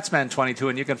at Statsman22,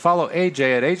 and you can follow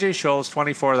AJ at AJ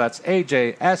Scholz24. That's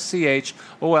AJ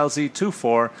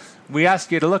SCHOLZ24. We ask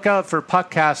you to look out for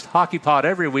Puckcast Hockey Pod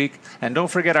every week, and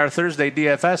don't forget our Thursday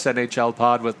DFS NHL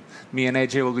Pod with me and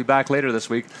AJ will be back later this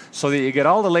week, so that you get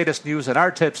all the latest news and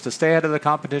our tips to stay ahead of the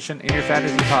competition in your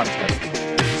fantasy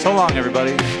contest. So long,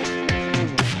 everybody.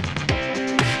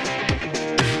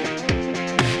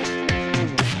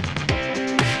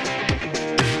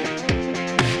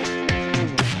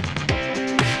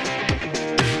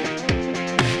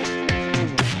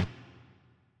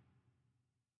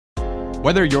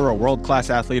 Whether you're a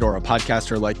world-class athlete or a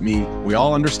podcaster like me, we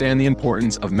all understand the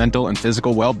importance of mental and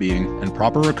physical well-being and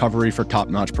proper recovery for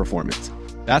top-notch performance.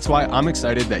 That's why I'm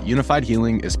excited that Unified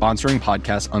Healing is sponsoring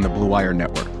podcasts on the Blue Wire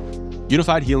Network.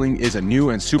 Unified Healing is a new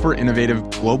and super innovative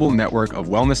global network of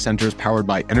wellness centers powered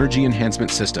by Energy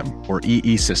Enhancement System, or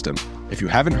EE System. If you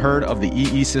haven't heard of the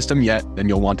EE System yet, then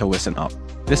you'll want to listen up.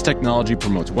 This technology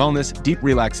promotes wellness, deep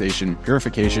relaxation,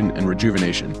 purification, and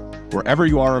rejuvenation. Wherever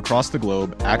you are across the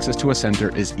globe, access to a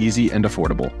center is easy and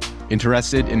affordable.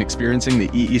 Interested in experiencing the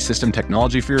EE System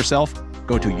technology for yourself?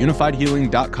 Go to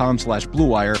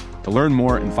unifiedhealing.com/bluewire to learn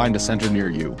more and find a center near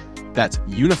you. That's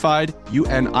unified,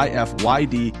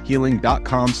 UNIFYD,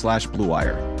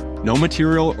 healing.com/bluewire. No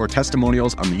material or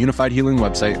testimonials on the Unified Healing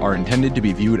website are intended to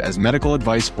be viewed as medical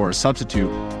advice or a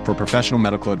substitute for professional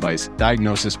medical advice,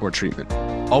 diagnosis, or treatment.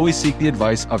 Always seek the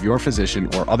advice of your physician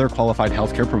or other qualified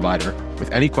healthcare provider with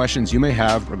any questions you may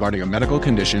have regarding a medical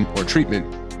condition or treatment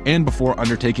and before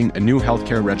undertaking a new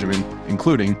healthcare regimen,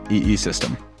 including EE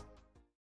System.